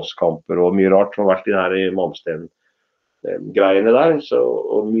slåsskamper og mye rart som har vært i denne Malmsten-greiene der.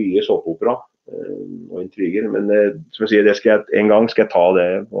 Og mye såpeopera og intriger. Men som jeg sier, en gang skal jeg ta det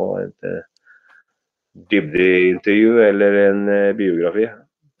på et dybdeintervju eller en biografi.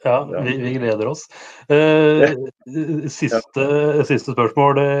 Ja, vi gleder oss. Siste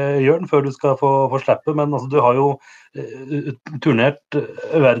spørsmål, Jørn, før du skal få slippe, men altså, du har jo turnert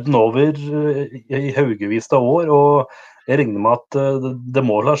verden over i haugevis av år, og jeg regner med at det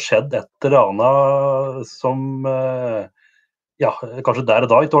må ha skjedd et eller annet som kanskje der og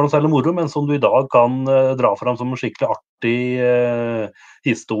da ikke var noe særlig moro, men som du i dag kan dra fram som en skikkelig artig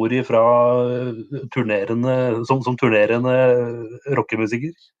historie fra som turnerende rockemusiker?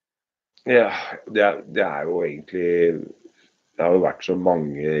 Ja, det jo egentlig, det har jo vært så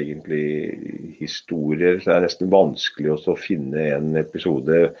mange egentlig historier, så det nesten vanskelig å finne en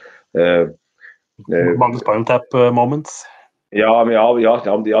episode. Mange Spinal Tap moments? Ja,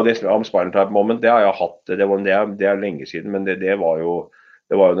 det Spinal Tap moment, det har jeg hatt, det lenge siden, men det var jo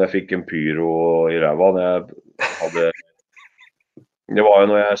når jeg fikk en pyro i ræva, det var jo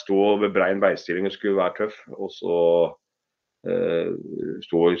når jeg stod ved brein beistilling og skulle være tøff, og så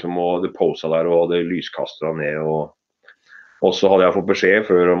stod liksom og det posa der og hadde lyskastet ned, og så hadde jeg fått beskjed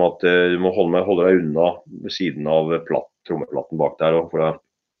før om at du må holde deg unna ved siden av trommeplaten bak der, for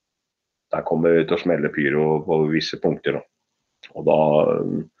der kommer det til å smelle pyro på visse punkter da. Og da,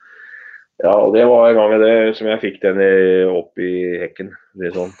 og det var en gang det som jeg fikk den opp i hekken,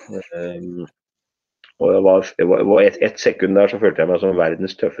 det sånn. Og det var ett sekund der så følte jeg meg som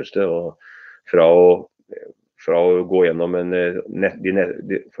verdens tøffeste, og fra å gå gjennom de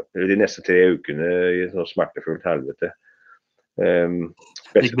neste 3 ukene i sånn smertefullt helvete.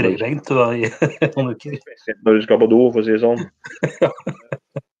 Ikke bregrengt da i noen uker. Når du skal på do, for å si det sånn.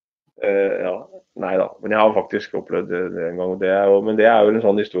 Nei da, men jeg har faktisk opplevd det en gang. Men det jo en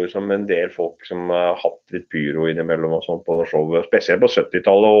sånn historie som en del folk som har hatt litt pyro innimellom og sånt på showet. Spesielt på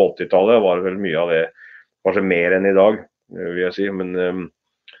 70-tallet og 80-tallet var det vel mye av det, kanskje mer enn i dag, vil jeg si. Men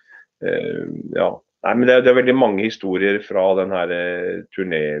Nei, men det veldig mange historier fra den her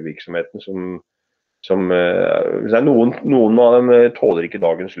turnévirksomheten som noen av dem tåler ikke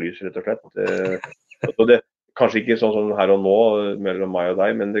dagens lys, rett og slett. Og det kanskje ikke sånn her og nå mellom meg og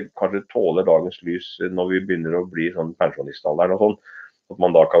deg, men det kanskje tåler dagens lys når vi begynner å bli sånn pensjonistalderen og sånn, at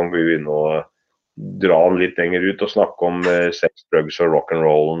man da kan begynne å dra den litt lenger ut og snakke om sex, drugs og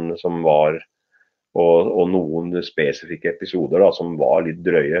rock'n'rollen som var, og noen spesifikke episoder da, som var litt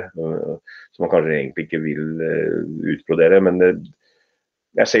drøye, som man kanskje egentlig ikke vil utbrodere, men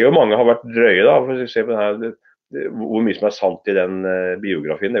jeg ser jo mange har vært drøye da, for å se på den her. Hvor mye som sant i den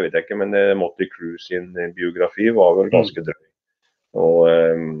biografien, det vet jeg ikke, men Motley Crue sin biografi var vel ganske drøy.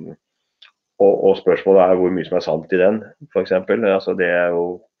 Og spørsmålet hvor mye som sant i den, for eksempel. Altså, det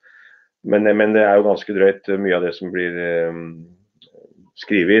jo, men det jo ganske drøyt, mye av det som blir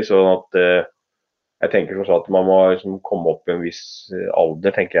skrevet, sånn at jeg tenker sånn at man må liksom komme opp i en viss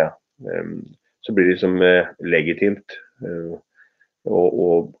alder, tenker jeg. Så blir det liksom legitimt.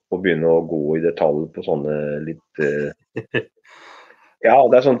 Og begynne å gå i detalj på sånne litt ja,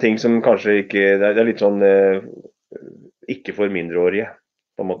 det sånne ting som kanskje ikke det litt sånn ikke for mindreårige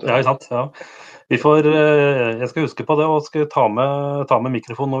på en måte. Ja, sant, ja. Jeg skal huske på det og skal ta med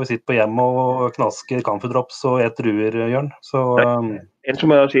mikrofonen når vi sitter på hjem og knasker camphordrops og et druer, Jørn. Så en som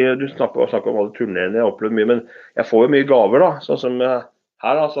jeg sier, du snakker om alle turnerene, jeg har opplevd mye, men jeg får jo mye gaver da, sånn som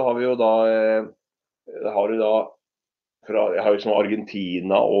her da, så har vi jo da jeg har jo sånn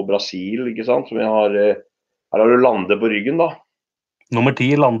Argentina og Brasil, ikke sant? Som her har du Lande på ryggen da. Nummer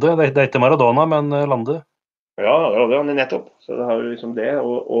 10 Lande, det ikke Maradona, men Lande. Ja, det nettopp. Så det har jo liksom det,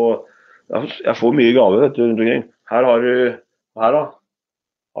 og jeg får mye gaver, vet du, rundt omkring. Her da,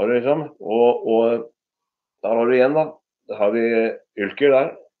 har du liksom, og der har du igjen da. Der har vi Ylker der,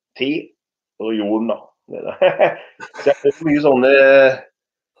 10, og Jørn da. Så jeg får mye sånne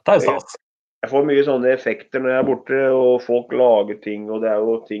Det jo stas. Jeg får mye sånne effekter når jeg borte, og folk lager ting, og det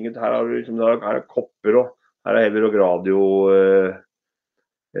jo ting, her har du liksom, her kopper, og her Hever og Radio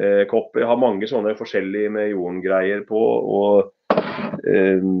kopper. Jeg har mange sånne forskjellige med Jørn-greier på, og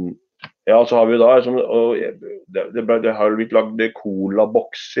så har vi da, det har blitt lagd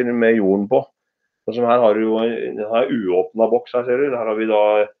cola-bokser med Jørn på. Og som her har du jo en uåpnet boks her, ser du. Her har vi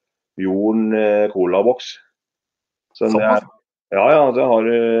da Jørn cola-boks. Så det det har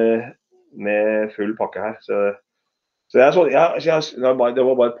du med full pakke her, så det sånn, det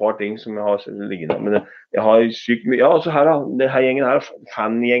var bare et par ting som jeg har liggende, men jeg har sykt mye, så her da, det her gjengen her,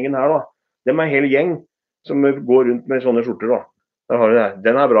 fangjengen her da, det en hel gjeng, som går rundt med sånne skjorter da. Der har du det.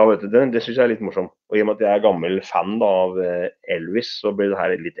 Den bra, vet du. Det synes jeg litt morsom. Og i og med at jeg gammel fan da, av Elvis, så blir det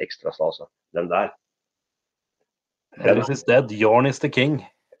her litt ekstra stas. Den der. Elvis is dead, Jørn is the king.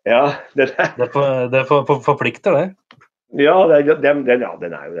 Ja, det der. Det forplikter det. Ja,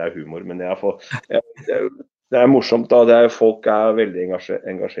 den er humor, men det morsomt da. Folk veldig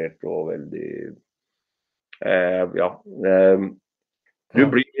engasjert og veldig, du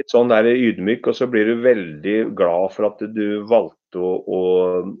blir litt sånn der ydmyk, og så blir du veldig glad for at du valgte å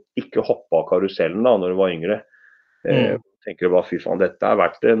ikke hoppe av karusellen da, når du var yngre. Tenker du bare, fy faen, dette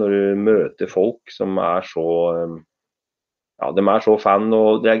verdt det, når du møter folk som så, ja, de så fan,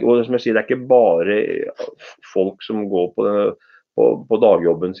 og som jeg sier, det ikke bare folk som går på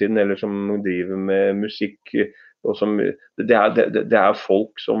dagjobben sin, eller som driver med musikk, og som, det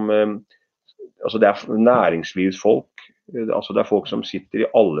folk som, altså det næringslivsfolk, altså det folk som sitter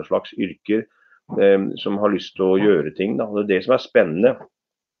i alle slags yrker, som har lyst til å gjøre ting da. Det det som spennende.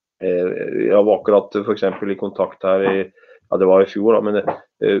 Jeg var akkurat for eksempel i kontakt her, ja det var i fjor da, men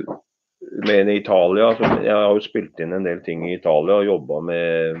i Italia, jeg har jo spilt inn en del ting i Italia og jobbet med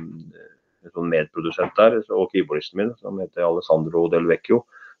en sånn medprodusent der, og keyboardisten min, som heter Alessandro Del Vecchio,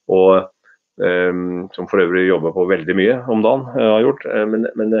 og som for øvrig jobber på veldig mye om dagen, har gjort,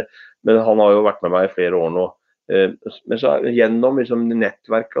 men han har jo vært med meg i flere år nå. Men så gjennom liksom,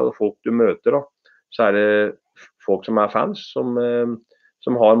 nettverk av folk du møter da, så det folk som fans som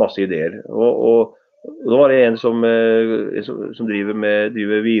har masse ideer, og da var det en som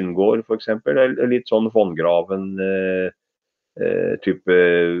driver vingård for eksempel, litt sånn fondgraven type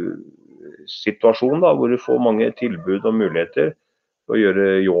situasjon da, hvor du får mange tilbud og muligheter å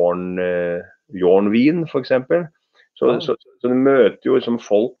gjøre Jørn-vin for eksempel, så du møter jo liksom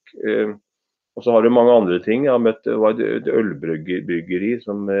folk, og så har du mange andre ting. Jeg har møtt det var et ølbryggeri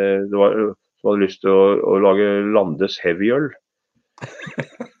som hadde lyst til å lage Landes heavy-øl.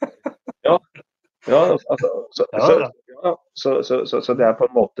 Ja, altså, så det på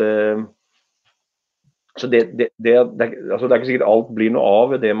en måte, så altså det ikke sikkert alt blir noe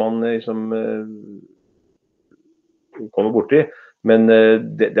av det man liksom kommer borti, men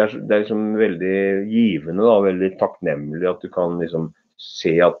det liksom veldig givende da, veldig takknemlig at du kan liksom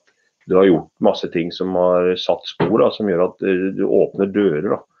se at du har gjort masse ting som har satt spor da, som gjør at du åpner dører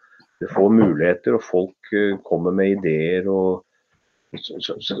da. Du får muligheter, og folk kommer med ideer, og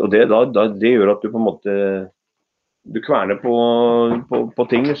det gjør at du på en måte du kverner på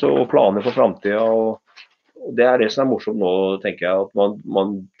ting og planer for fremtiden, og det det som morsomt nå, tenker jeg, at man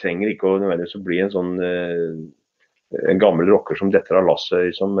trenger ikke nødvendigvis å bli en sånn en gammel rocker som detter av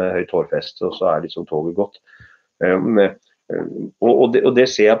lasset som høyt hårfeste, og så liksom toget gått. Og det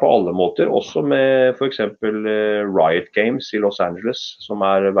ser jeg på alle måter, også med for eksempel Riot Games i Los Angeles, som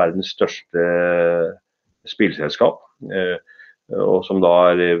verdens største spillselskap, og som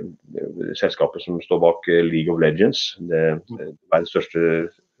da selskapet som står bak League of Legends, det verdens største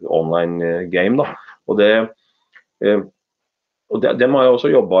online game da, og dem har jeg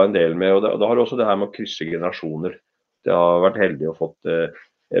også jobbet en del med, og da har du også det her med å krysse generasjoner. Det har vært heldig å fått,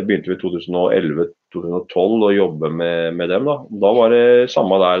 jeg begynte i 2011-2012 å jobbe med dem da. Da var det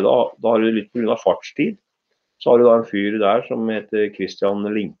samme der, da har du litt på grunn av fartstid, så har du da en fyr der som heter Christian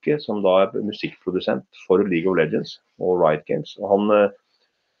Linke, som da musikkprodusent for League of Legends og Riot Games, og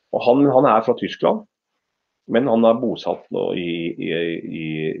han fra Tyskland, men han bosatt nå i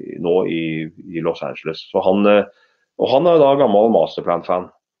Los Angeles, så og han da gammel Masterplan-fan,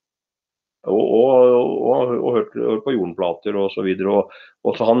 og hørt på Jørn-plater og så videre,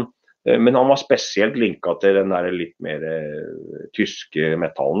 og så men han var spesielt linket til den der litt mer tyske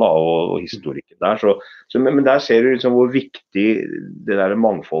metallen da, og historikken der, men der ser du liksom hvor viktig det der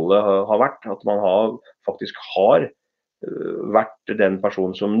mangfoldet har vært, at man faktisk har vært den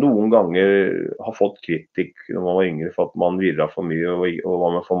personen som noen ganger har fått kritikk når man var yngre for at man virret for mye og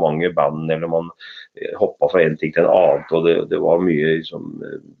var med for mange band, eller man hoppet fra en ting til en annen, og det var mye liksom,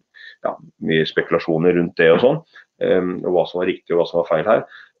 ja, mye spekulasjoner rundt det og sånn, og hva som var riktig og hva som var feil her.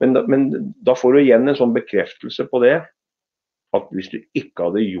 Men da får du igjen en sånn bekreftelse på det, at hvis du ikke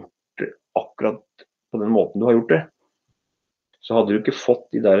hadde gjort det akkurat på den måten du har gjort det, så hadde du ikke fått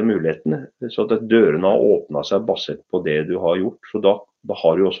de der mulighetene, så at dørene har åpnet seg basert på det du har gjort, så da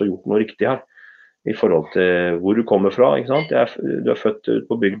har du også gjort noe riktig her, i forhold til hvor du kommer fra, ikke sant? Du født ut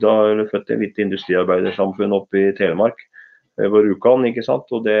på bygda, eller født i en litt industriarbeidersamfunn oppe i Telemark, på Rjukan, ikke sant?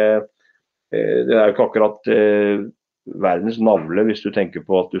 Og det jo ikke akkurat verdens navle hvis du tenker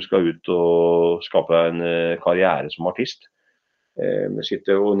på at du skal ut og skape deg en karriere som artist. Vi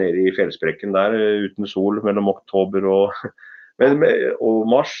sitter jo nede i fjellsprekken der uten sol mellom oktober og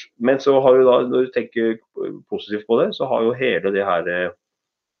mars. Men så har jo da, når du tenker positivt på det, så har jo hele det her,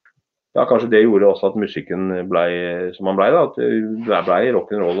 ja, kanskje det gjorde også at musikken ble som man ble da, at det ble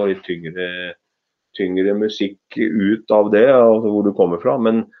rock'n'roll og litt tyngre musikk ut av det, altså hvor du kommer fra.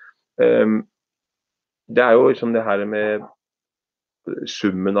 Men det er jo liksom det her med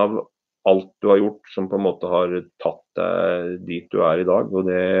summen av alt du har gjort som på en måte har tatt deg dit du er i dag.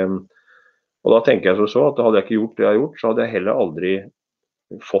 Og da tenker jeg så at hadde jeg ikke gjort det jeg har gjort, så hadde jeg heller aldri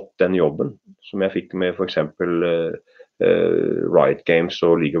fått den jobben som jeg fikk med for eksempel Riot Games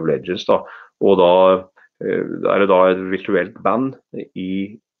og League of Legends da. Og da er det da et virtuelt band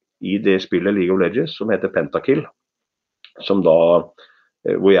i det spillet League of Legends som heter Pentakill, som da,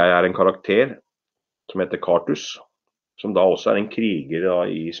 hvor jeg er en karakter som heter Kartus, som da også er en kriger da,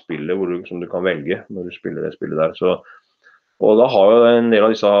 i spillet som du kan velge når du spiller det spillet der. Så, og da har jo en del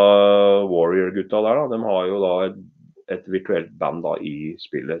av disse Warrior-gutta der, da, de har jo da et virtuelt band da, i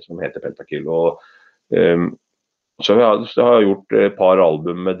spillet som heter Pentakill. Og så har jeg gjort et par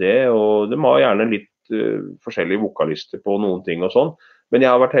album med det, og de har gjerne litt forskjellige vokalister på noen ting og sånn. Men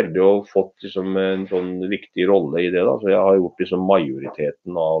jeg har vært heldig og fått liksom, en sånn viktig rolle i det da, så jeg har gjort liksom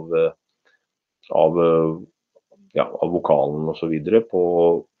majoriteten av vokalen og så videre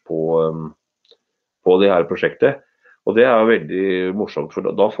på det her prosjektet. Og det er veldig morsomt, for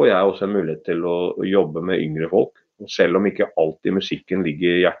da får jeg også en mulighet til å jobbe med yngre folk, selv om ikke alltid musikken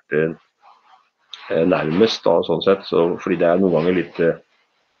ligger hjertet nærmest da, sånn sett, fordi det er noen ganger litt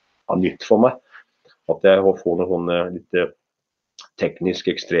nytt for meg, at jeg får noen sånne litt teknisk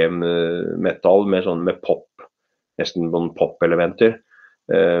ekstrem metal med pop, nesten noen pop-elementer,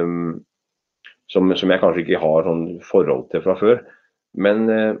 som jeg kanskje ikke har sånn forhold til fra før. Men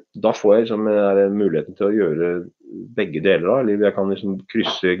da får jeg liksom muligheten til å gjøre begge deler av livet. Jeg kan liksom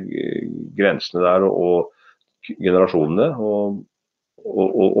krysse grensene der og generasjonene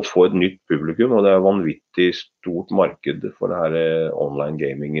og få et nytt publikum. Og det er vanvittig stort marked for det her online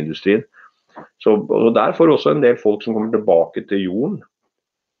gaming-industrien. Og der får også en del folk som kommer tilbake til jorden,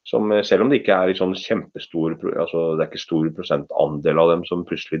 som, selv om det ikke er sånn kjempestor, altså det er ikke stor prosentandel av dem som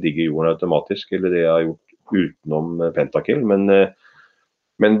plutselig digger jorden automatisk, eller det jeg har gjort utenom Pentakill, men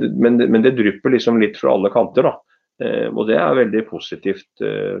det drypper liksom litt fra alle kanter da, og det er veldig positivt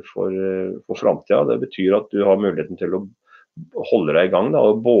for fremtiden. Det betyr at du har muligheten til å holde deg i gang da,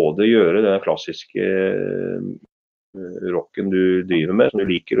 og både gjøre den klassiske rocken du driver med, som du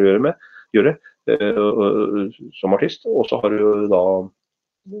liker å gjøre som artist, og så har du da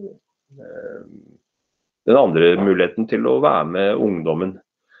den andre muligheten til å være med ungdommen,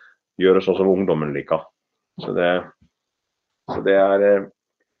 gjøre sånn som ungdommen liker. Så det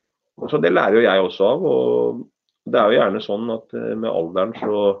lærer jo jeg også av, og det er jo gjerne sånn at med alderen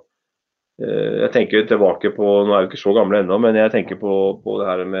så jeg tenker tilbake på, nå er jeg jo ikke så gamle ennå, men jeg tenker på det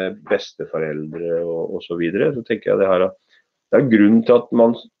her med besteforeldre og så videre, så tenker jeg det er grunn til at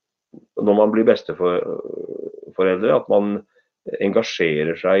når man blir besteforeldre, at man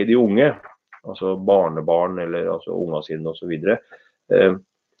engasjerer seg i de unge, altså barnebarn eller altså unga sine og så videre.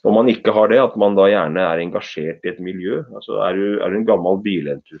 Om man ikke har det, at man da gjerne er engasjert i et miljø. Altså er du en gammel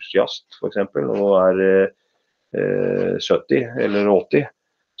bilentusiast for eksempel, og er 70 eller 80,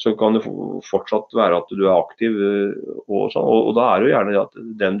 så kan det fortsatt være at du er aktiv og sånn. Og da er det jo gjerne at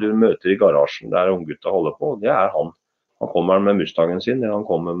den du møter i garasjen der unggutta holder på, det er han. Han kommer med Mustangen sin, eller han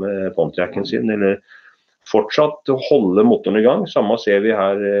kommer med Pontiacen sin, eller fortsatt holde motoren i gang. Samme ser vi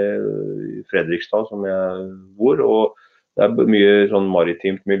her i Fredrikstad som jeg bor, og det er mye sånn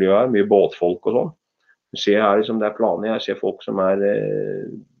maritimt miljø her, mye båtfolk og sånn. Du ser her liksom det er planer, jeg ser folk som er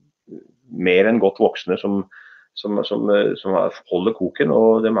mer enn godt voksne som holder koken,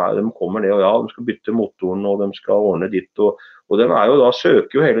 og de kommer ned, og ja, de skal bytte motoren, og de skal ordne ditt, og de er jo da,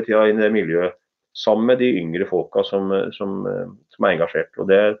 søker jo hele tiden inn i det miljøet, sammen med de yngre folka som er engasjert, og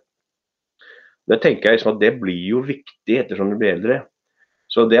det tenker jeg liksom at det blir jo viktig ettersom du blir eldre.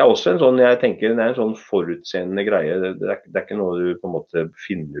 Så det er også en sånn, jeg tenker, det er en sånn forutseende greie. Det er ikke noe du på en måte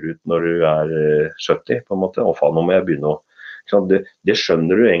finner ut når du er 70, på en måte. Å faen, nå må jeg begynne å... Det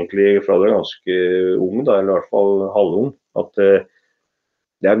skjønner du egentlig fra du er ganske ung, da, eller i hvert fall halvung, at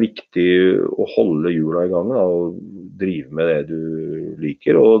det er viktig å holde hjula i gang da, og drive med det du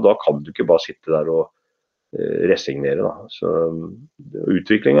liker, og da kan du ikke bare sitte der og resignere da. Så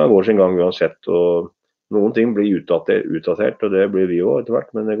utviklingen går sin gang uansett, og noen ting blir utdatert, og det blir vi jo etter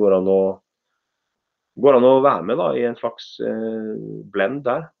hvert, men det går an å være med da, i en slags blend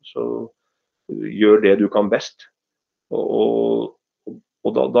der, så gjør det du kan best, og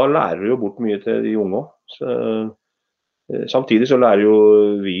da lærer du jo bort mye til de unge også. Samtidig så lærer jo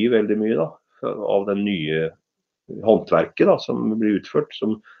vi veldig mye da, av den nye håndverket da, som blir utført,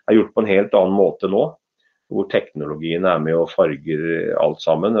 som gjort på en helt annen måte nå, hvor teknologien med og farger alt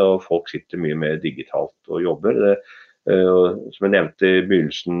sammen, og folk sitter mye mer digitalt og jobber. Som jeg nevnte i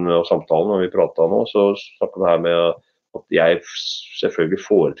begynnelsen av samtalen, når vi pratet nå, så snakker vi her med at jeg selvfølgelig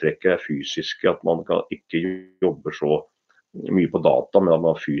foretrekker fysisk, at man kan ikke jobbe så mye på data, men at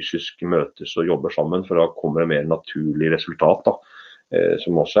man fysisk møtes og jobber sammen, for da kommer det mer naturlig resultat da.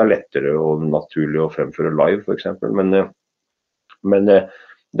 Som også lettere og naturlig å fremføre live for eksempel, men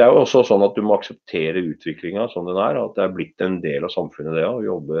det jo også sånn at du må akseptere utviklingen sånn den at det blitt en del av samfunnet det, å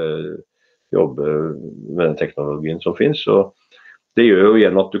jobbe med den teknologien som finnes, og det gjør jo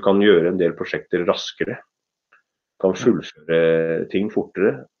igjen at du kan gjøre en del prosjekter raskere, kan fullføre ting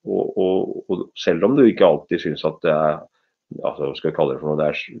fortere, og selv om du ikke alltid synes at det altså, skal jeg kalle det for noe,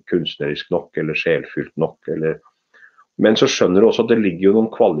 det kunstnerisk nok, eller sjelfylt nok, men så skjønner du også at det ligger jo noen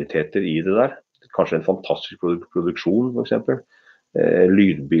kvaliteter i det der. Kanskje en fantastisk produksjon, for eksempel.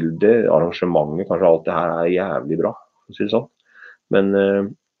 Lydbilde, arrangementet, kanskje alt det her jævlig bra, for å si det sånn. Men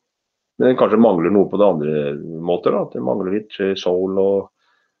det kanskje mangler noe på det andre måter, da. Det mangler litt soul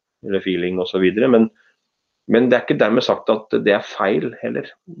eller feeling og så videre. Men det ikke dermed sagt at det feil heller.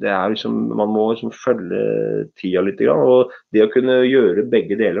 Det liksom, man må liksom følge tida litt, og det å kunne gjøre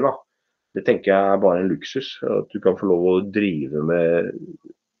begge deler da. Det tenker jeg bare en luksus, at du kan få lov å drive med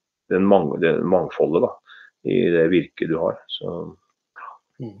det mangfoldet da, i det virket du har. Så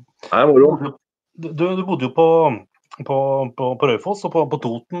moro. Du bodde jo på Raufoss og på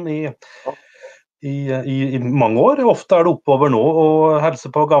Toten i mange år. Ofte du oppover nå og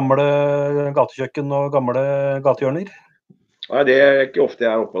hilser på gamle gatekjøkken og gamle gatehjørner? Nei, det ikke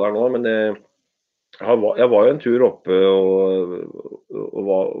ofte jeg oppe der nå, men jeg var jo en tur oppe, og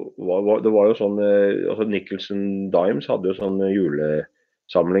det var jo sånn, altså Nicholson Dimes hadde jo sånn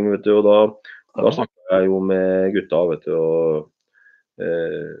julesamling, vet du, og da snakket jeg jo med gutta, vet du, og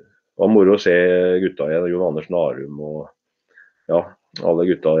det var moro å se gutta igjen, Jon Andersen Arum, og ja, alle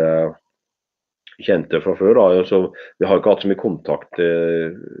gutta jeg kjente fra før, da, så vi har ikke hatt så mye kontakt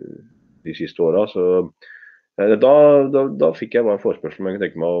de siste årene, så da fikk jeg bare en forespørsel om jeg kunne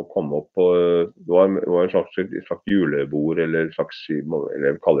tenke meg å komme opp på, det var en slags julebord, eller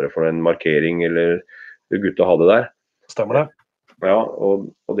jeg kaller det for en markering, eller gutta hadde der. Stemmer det? Ja,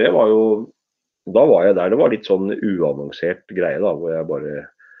 og det var jo, da var jeg der, det var litt sånn uannonsert greie da, hvor jeg bare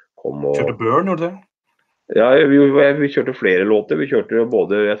kom og... Kjørte Bjørn, gjorde du det? Ja, vi kjørte flere låter, vi kjørte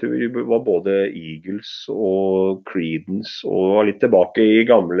både, jeg tror vi var både Eagles og Creedence, og var litt tilbake i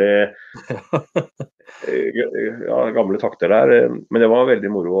gamle takter der, men det var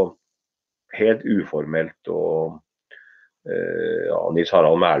veldig moro, helt uformelt, og Nils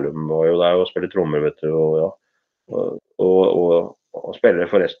Harald Mærlum var jo der og spiller trommer, vet du, og spiller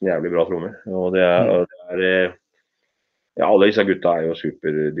forresten jævlig bra trommer, og alle disse gutta jo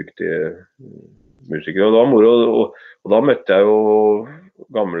superdyktige musikere, og det var moro, og da møtte jeg jo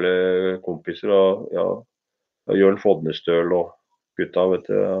gamle kompiser, og Jørn Fodnestøl og gutta, vet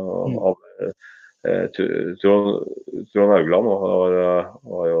du, og Trond Haugland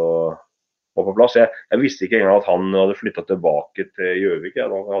var jo på plass. Jeg visste ikke engang at han hadde flyttet tilbake til Gjøvik, jeg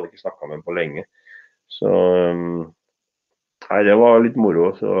hadde ikke snakket med ham på lenge, så nei, det var litt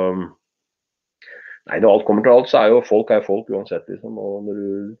moro, så nei, når alt kommer til alt, så jo folk uansett, liksom, og når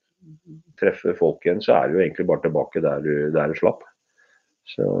du treffer folk igjen, så det jo egentlig bare tilbake der du slapp.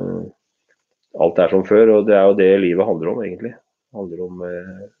 Så alt som før, og det jo det livet handler om, egentlig. Det handler om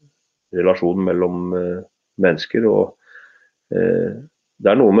relasjonen mellom mennesker, og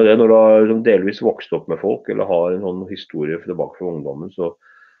det noe med det når du har delvis vokst opp med folk, eller har en sånn historie tilbake fra ungdommen, så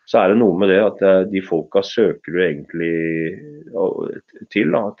det noe med det at de folka søker du egentlig til,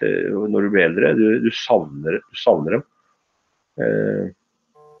 da, at når du blir eldre, du savner dem.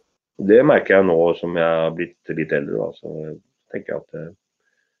 Det merker jeg nå som jeg har blitt litt eldre, da, så tenker jeg at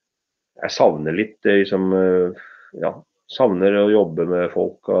jeg savner litt, liksom, savner å jobbe med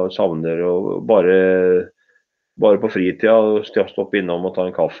folk, og savner å bare på fritida stoppe innom og ta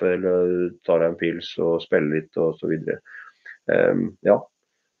en kaffe, eller ta deg en pils og spille litt, og så videre.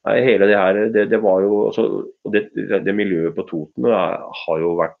 Hele det her, det var jo, og det miljøet på Toten har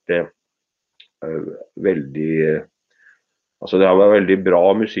jo vært veldig... Altså det har vært veldig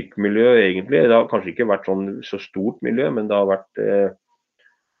bra musikkmiljø egentlig, det har kanskje ikke vært så stort miljø, men det har vært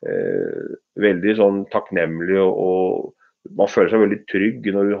veldig sånn takknemlig, og man føler seg veldig trygg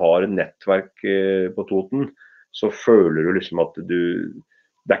når du har et nettverk på Toten, så føler du liksom at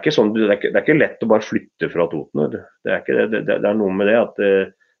det ikke sånn, det ikke lett å bare flytte fra Toten, det ikke det, det noe med det at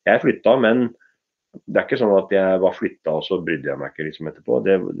jeg flyttet, men det er ikke sånn at jeg var flyttet og så brydde jeg meg ikke liksom etterpå.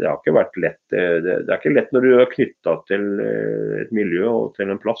 Det har ikke vært lett. Det er ikke lett når du er knyttet til et miljø og til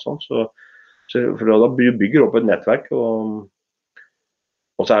en plass. Sånn. For da bygger opp et nettverk, og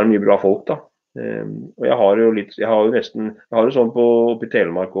så er det mye bra folk da. Og jeg har jo sånn oppe i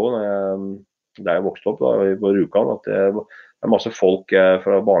Telemark også, der jeg vokste opp da, på Rjukan, at det er masse folk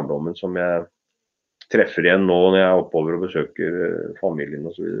fra barndommen som jeg treffer igjen nå når jeg er oppover og besøker familien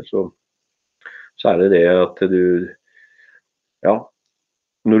og så videre. Så er det at ja,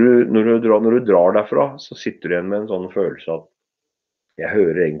 når du drar derfra, så sitter du igjen med en sånn følelse at jeg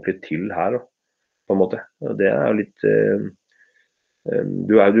hører egentlig til her, på en måte. Og det er litt,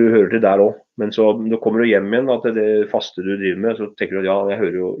 du hører til der også, men så kommer du hjem igjen, at det faste du driver med, så tenker du at ja, jeg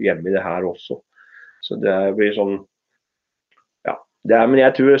hører jo hjemme i det her også. Så det blir sånn, ja, men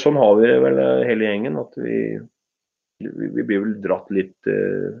jeg tror sånn har vi det vel hele gjengen, at vi blir vel dratt litt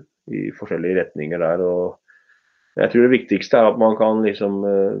i forskjellige retninger der, og jeg tror det viktigste er at man kan liksom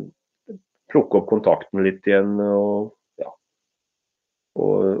plukke opp kontakten litt igjen, og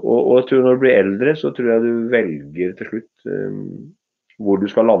jeg tror når du blir eldre, så tror jeg du velger til slutt hvor du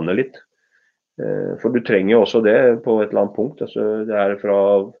skal lande litt, for du trenger jo også det på et eller annet punkt, altså det er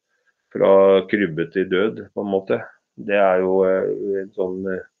fra krybbe til død på en måte. Det er jo en sånn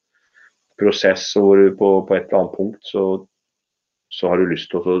prosess hvor du på et eller annet punkt så har du lyst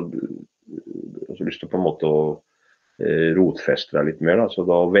til på en måte å rotfeste deg litt mer da. Så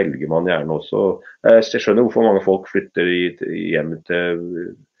da velger man gjerne også, jeg skjønner hvorfor mange folk flytter hjem til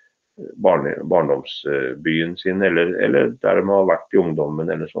barndomsbyen sin, eller der de har vært i ungdommen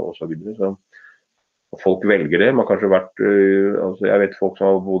eller så videre. Så folk velger det, man har kanskje vært, altså jeg vet folk som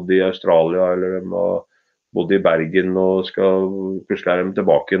har bodd i Australia eller de har bodd i Bergen og plutselig er de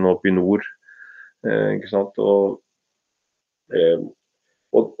tilbake nå oppe i nord, ikke sant, og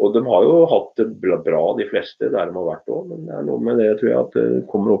de har jo hatt det bra, de fleste der de har vært også, men det er noe med det, tror jeg, at det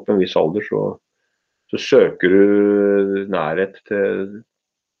kommer opp en viss alder, så søker du nærhet til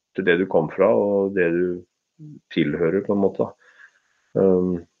det du kom fra, og det du tilhører på en måte.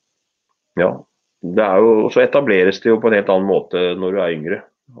 Ja, det er jo, så etableres det jo på en helt annen måte når du er yngre.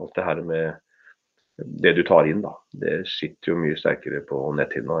 Alt det her med det du tar inn da, det sitter jo mye sterkere på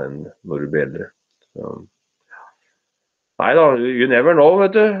netthinna enn når du blir eldre. Nei da, you never know,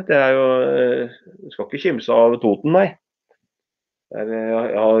 vet du. Det er jo, du skal ikke kimse av Toten, nei.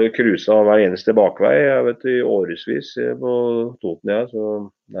 Jeg har cruiset hver eneste bakvei, jeg vet, i årevis på Toten, ja. Så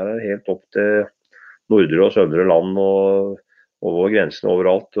der er det helt opp til nordre og søndre land og over grensene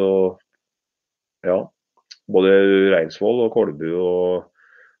overalt. Og ja, både Reinsvoll og Kolbu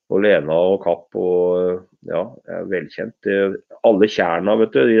og Lena og Kapp og ja, jeg er velkjent. Alle kjerna,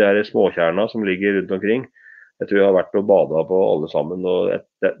 vet du, de der småkjerna som ligger rundt omkring. Jeg tror jeg har vært og badet på alle sammen, og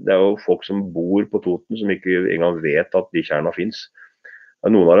det er jo folk som bor på Toten som ikke engang vet at de kjerna finnes.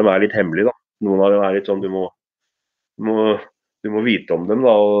 Noen av dem er litt hemmelige da, noen av dem er litt sånn, du må vite om dem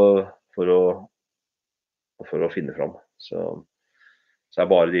da, for å finne fram. Så er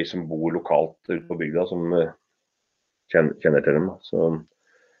bare de som bor lokalt ute på bygda som kjenner til dem. Så,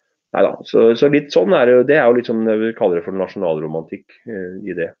 neida, så litt sånn er det jo litt sånn, vi kaller det for nasjonalromantikk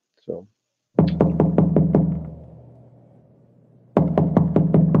i det. Så.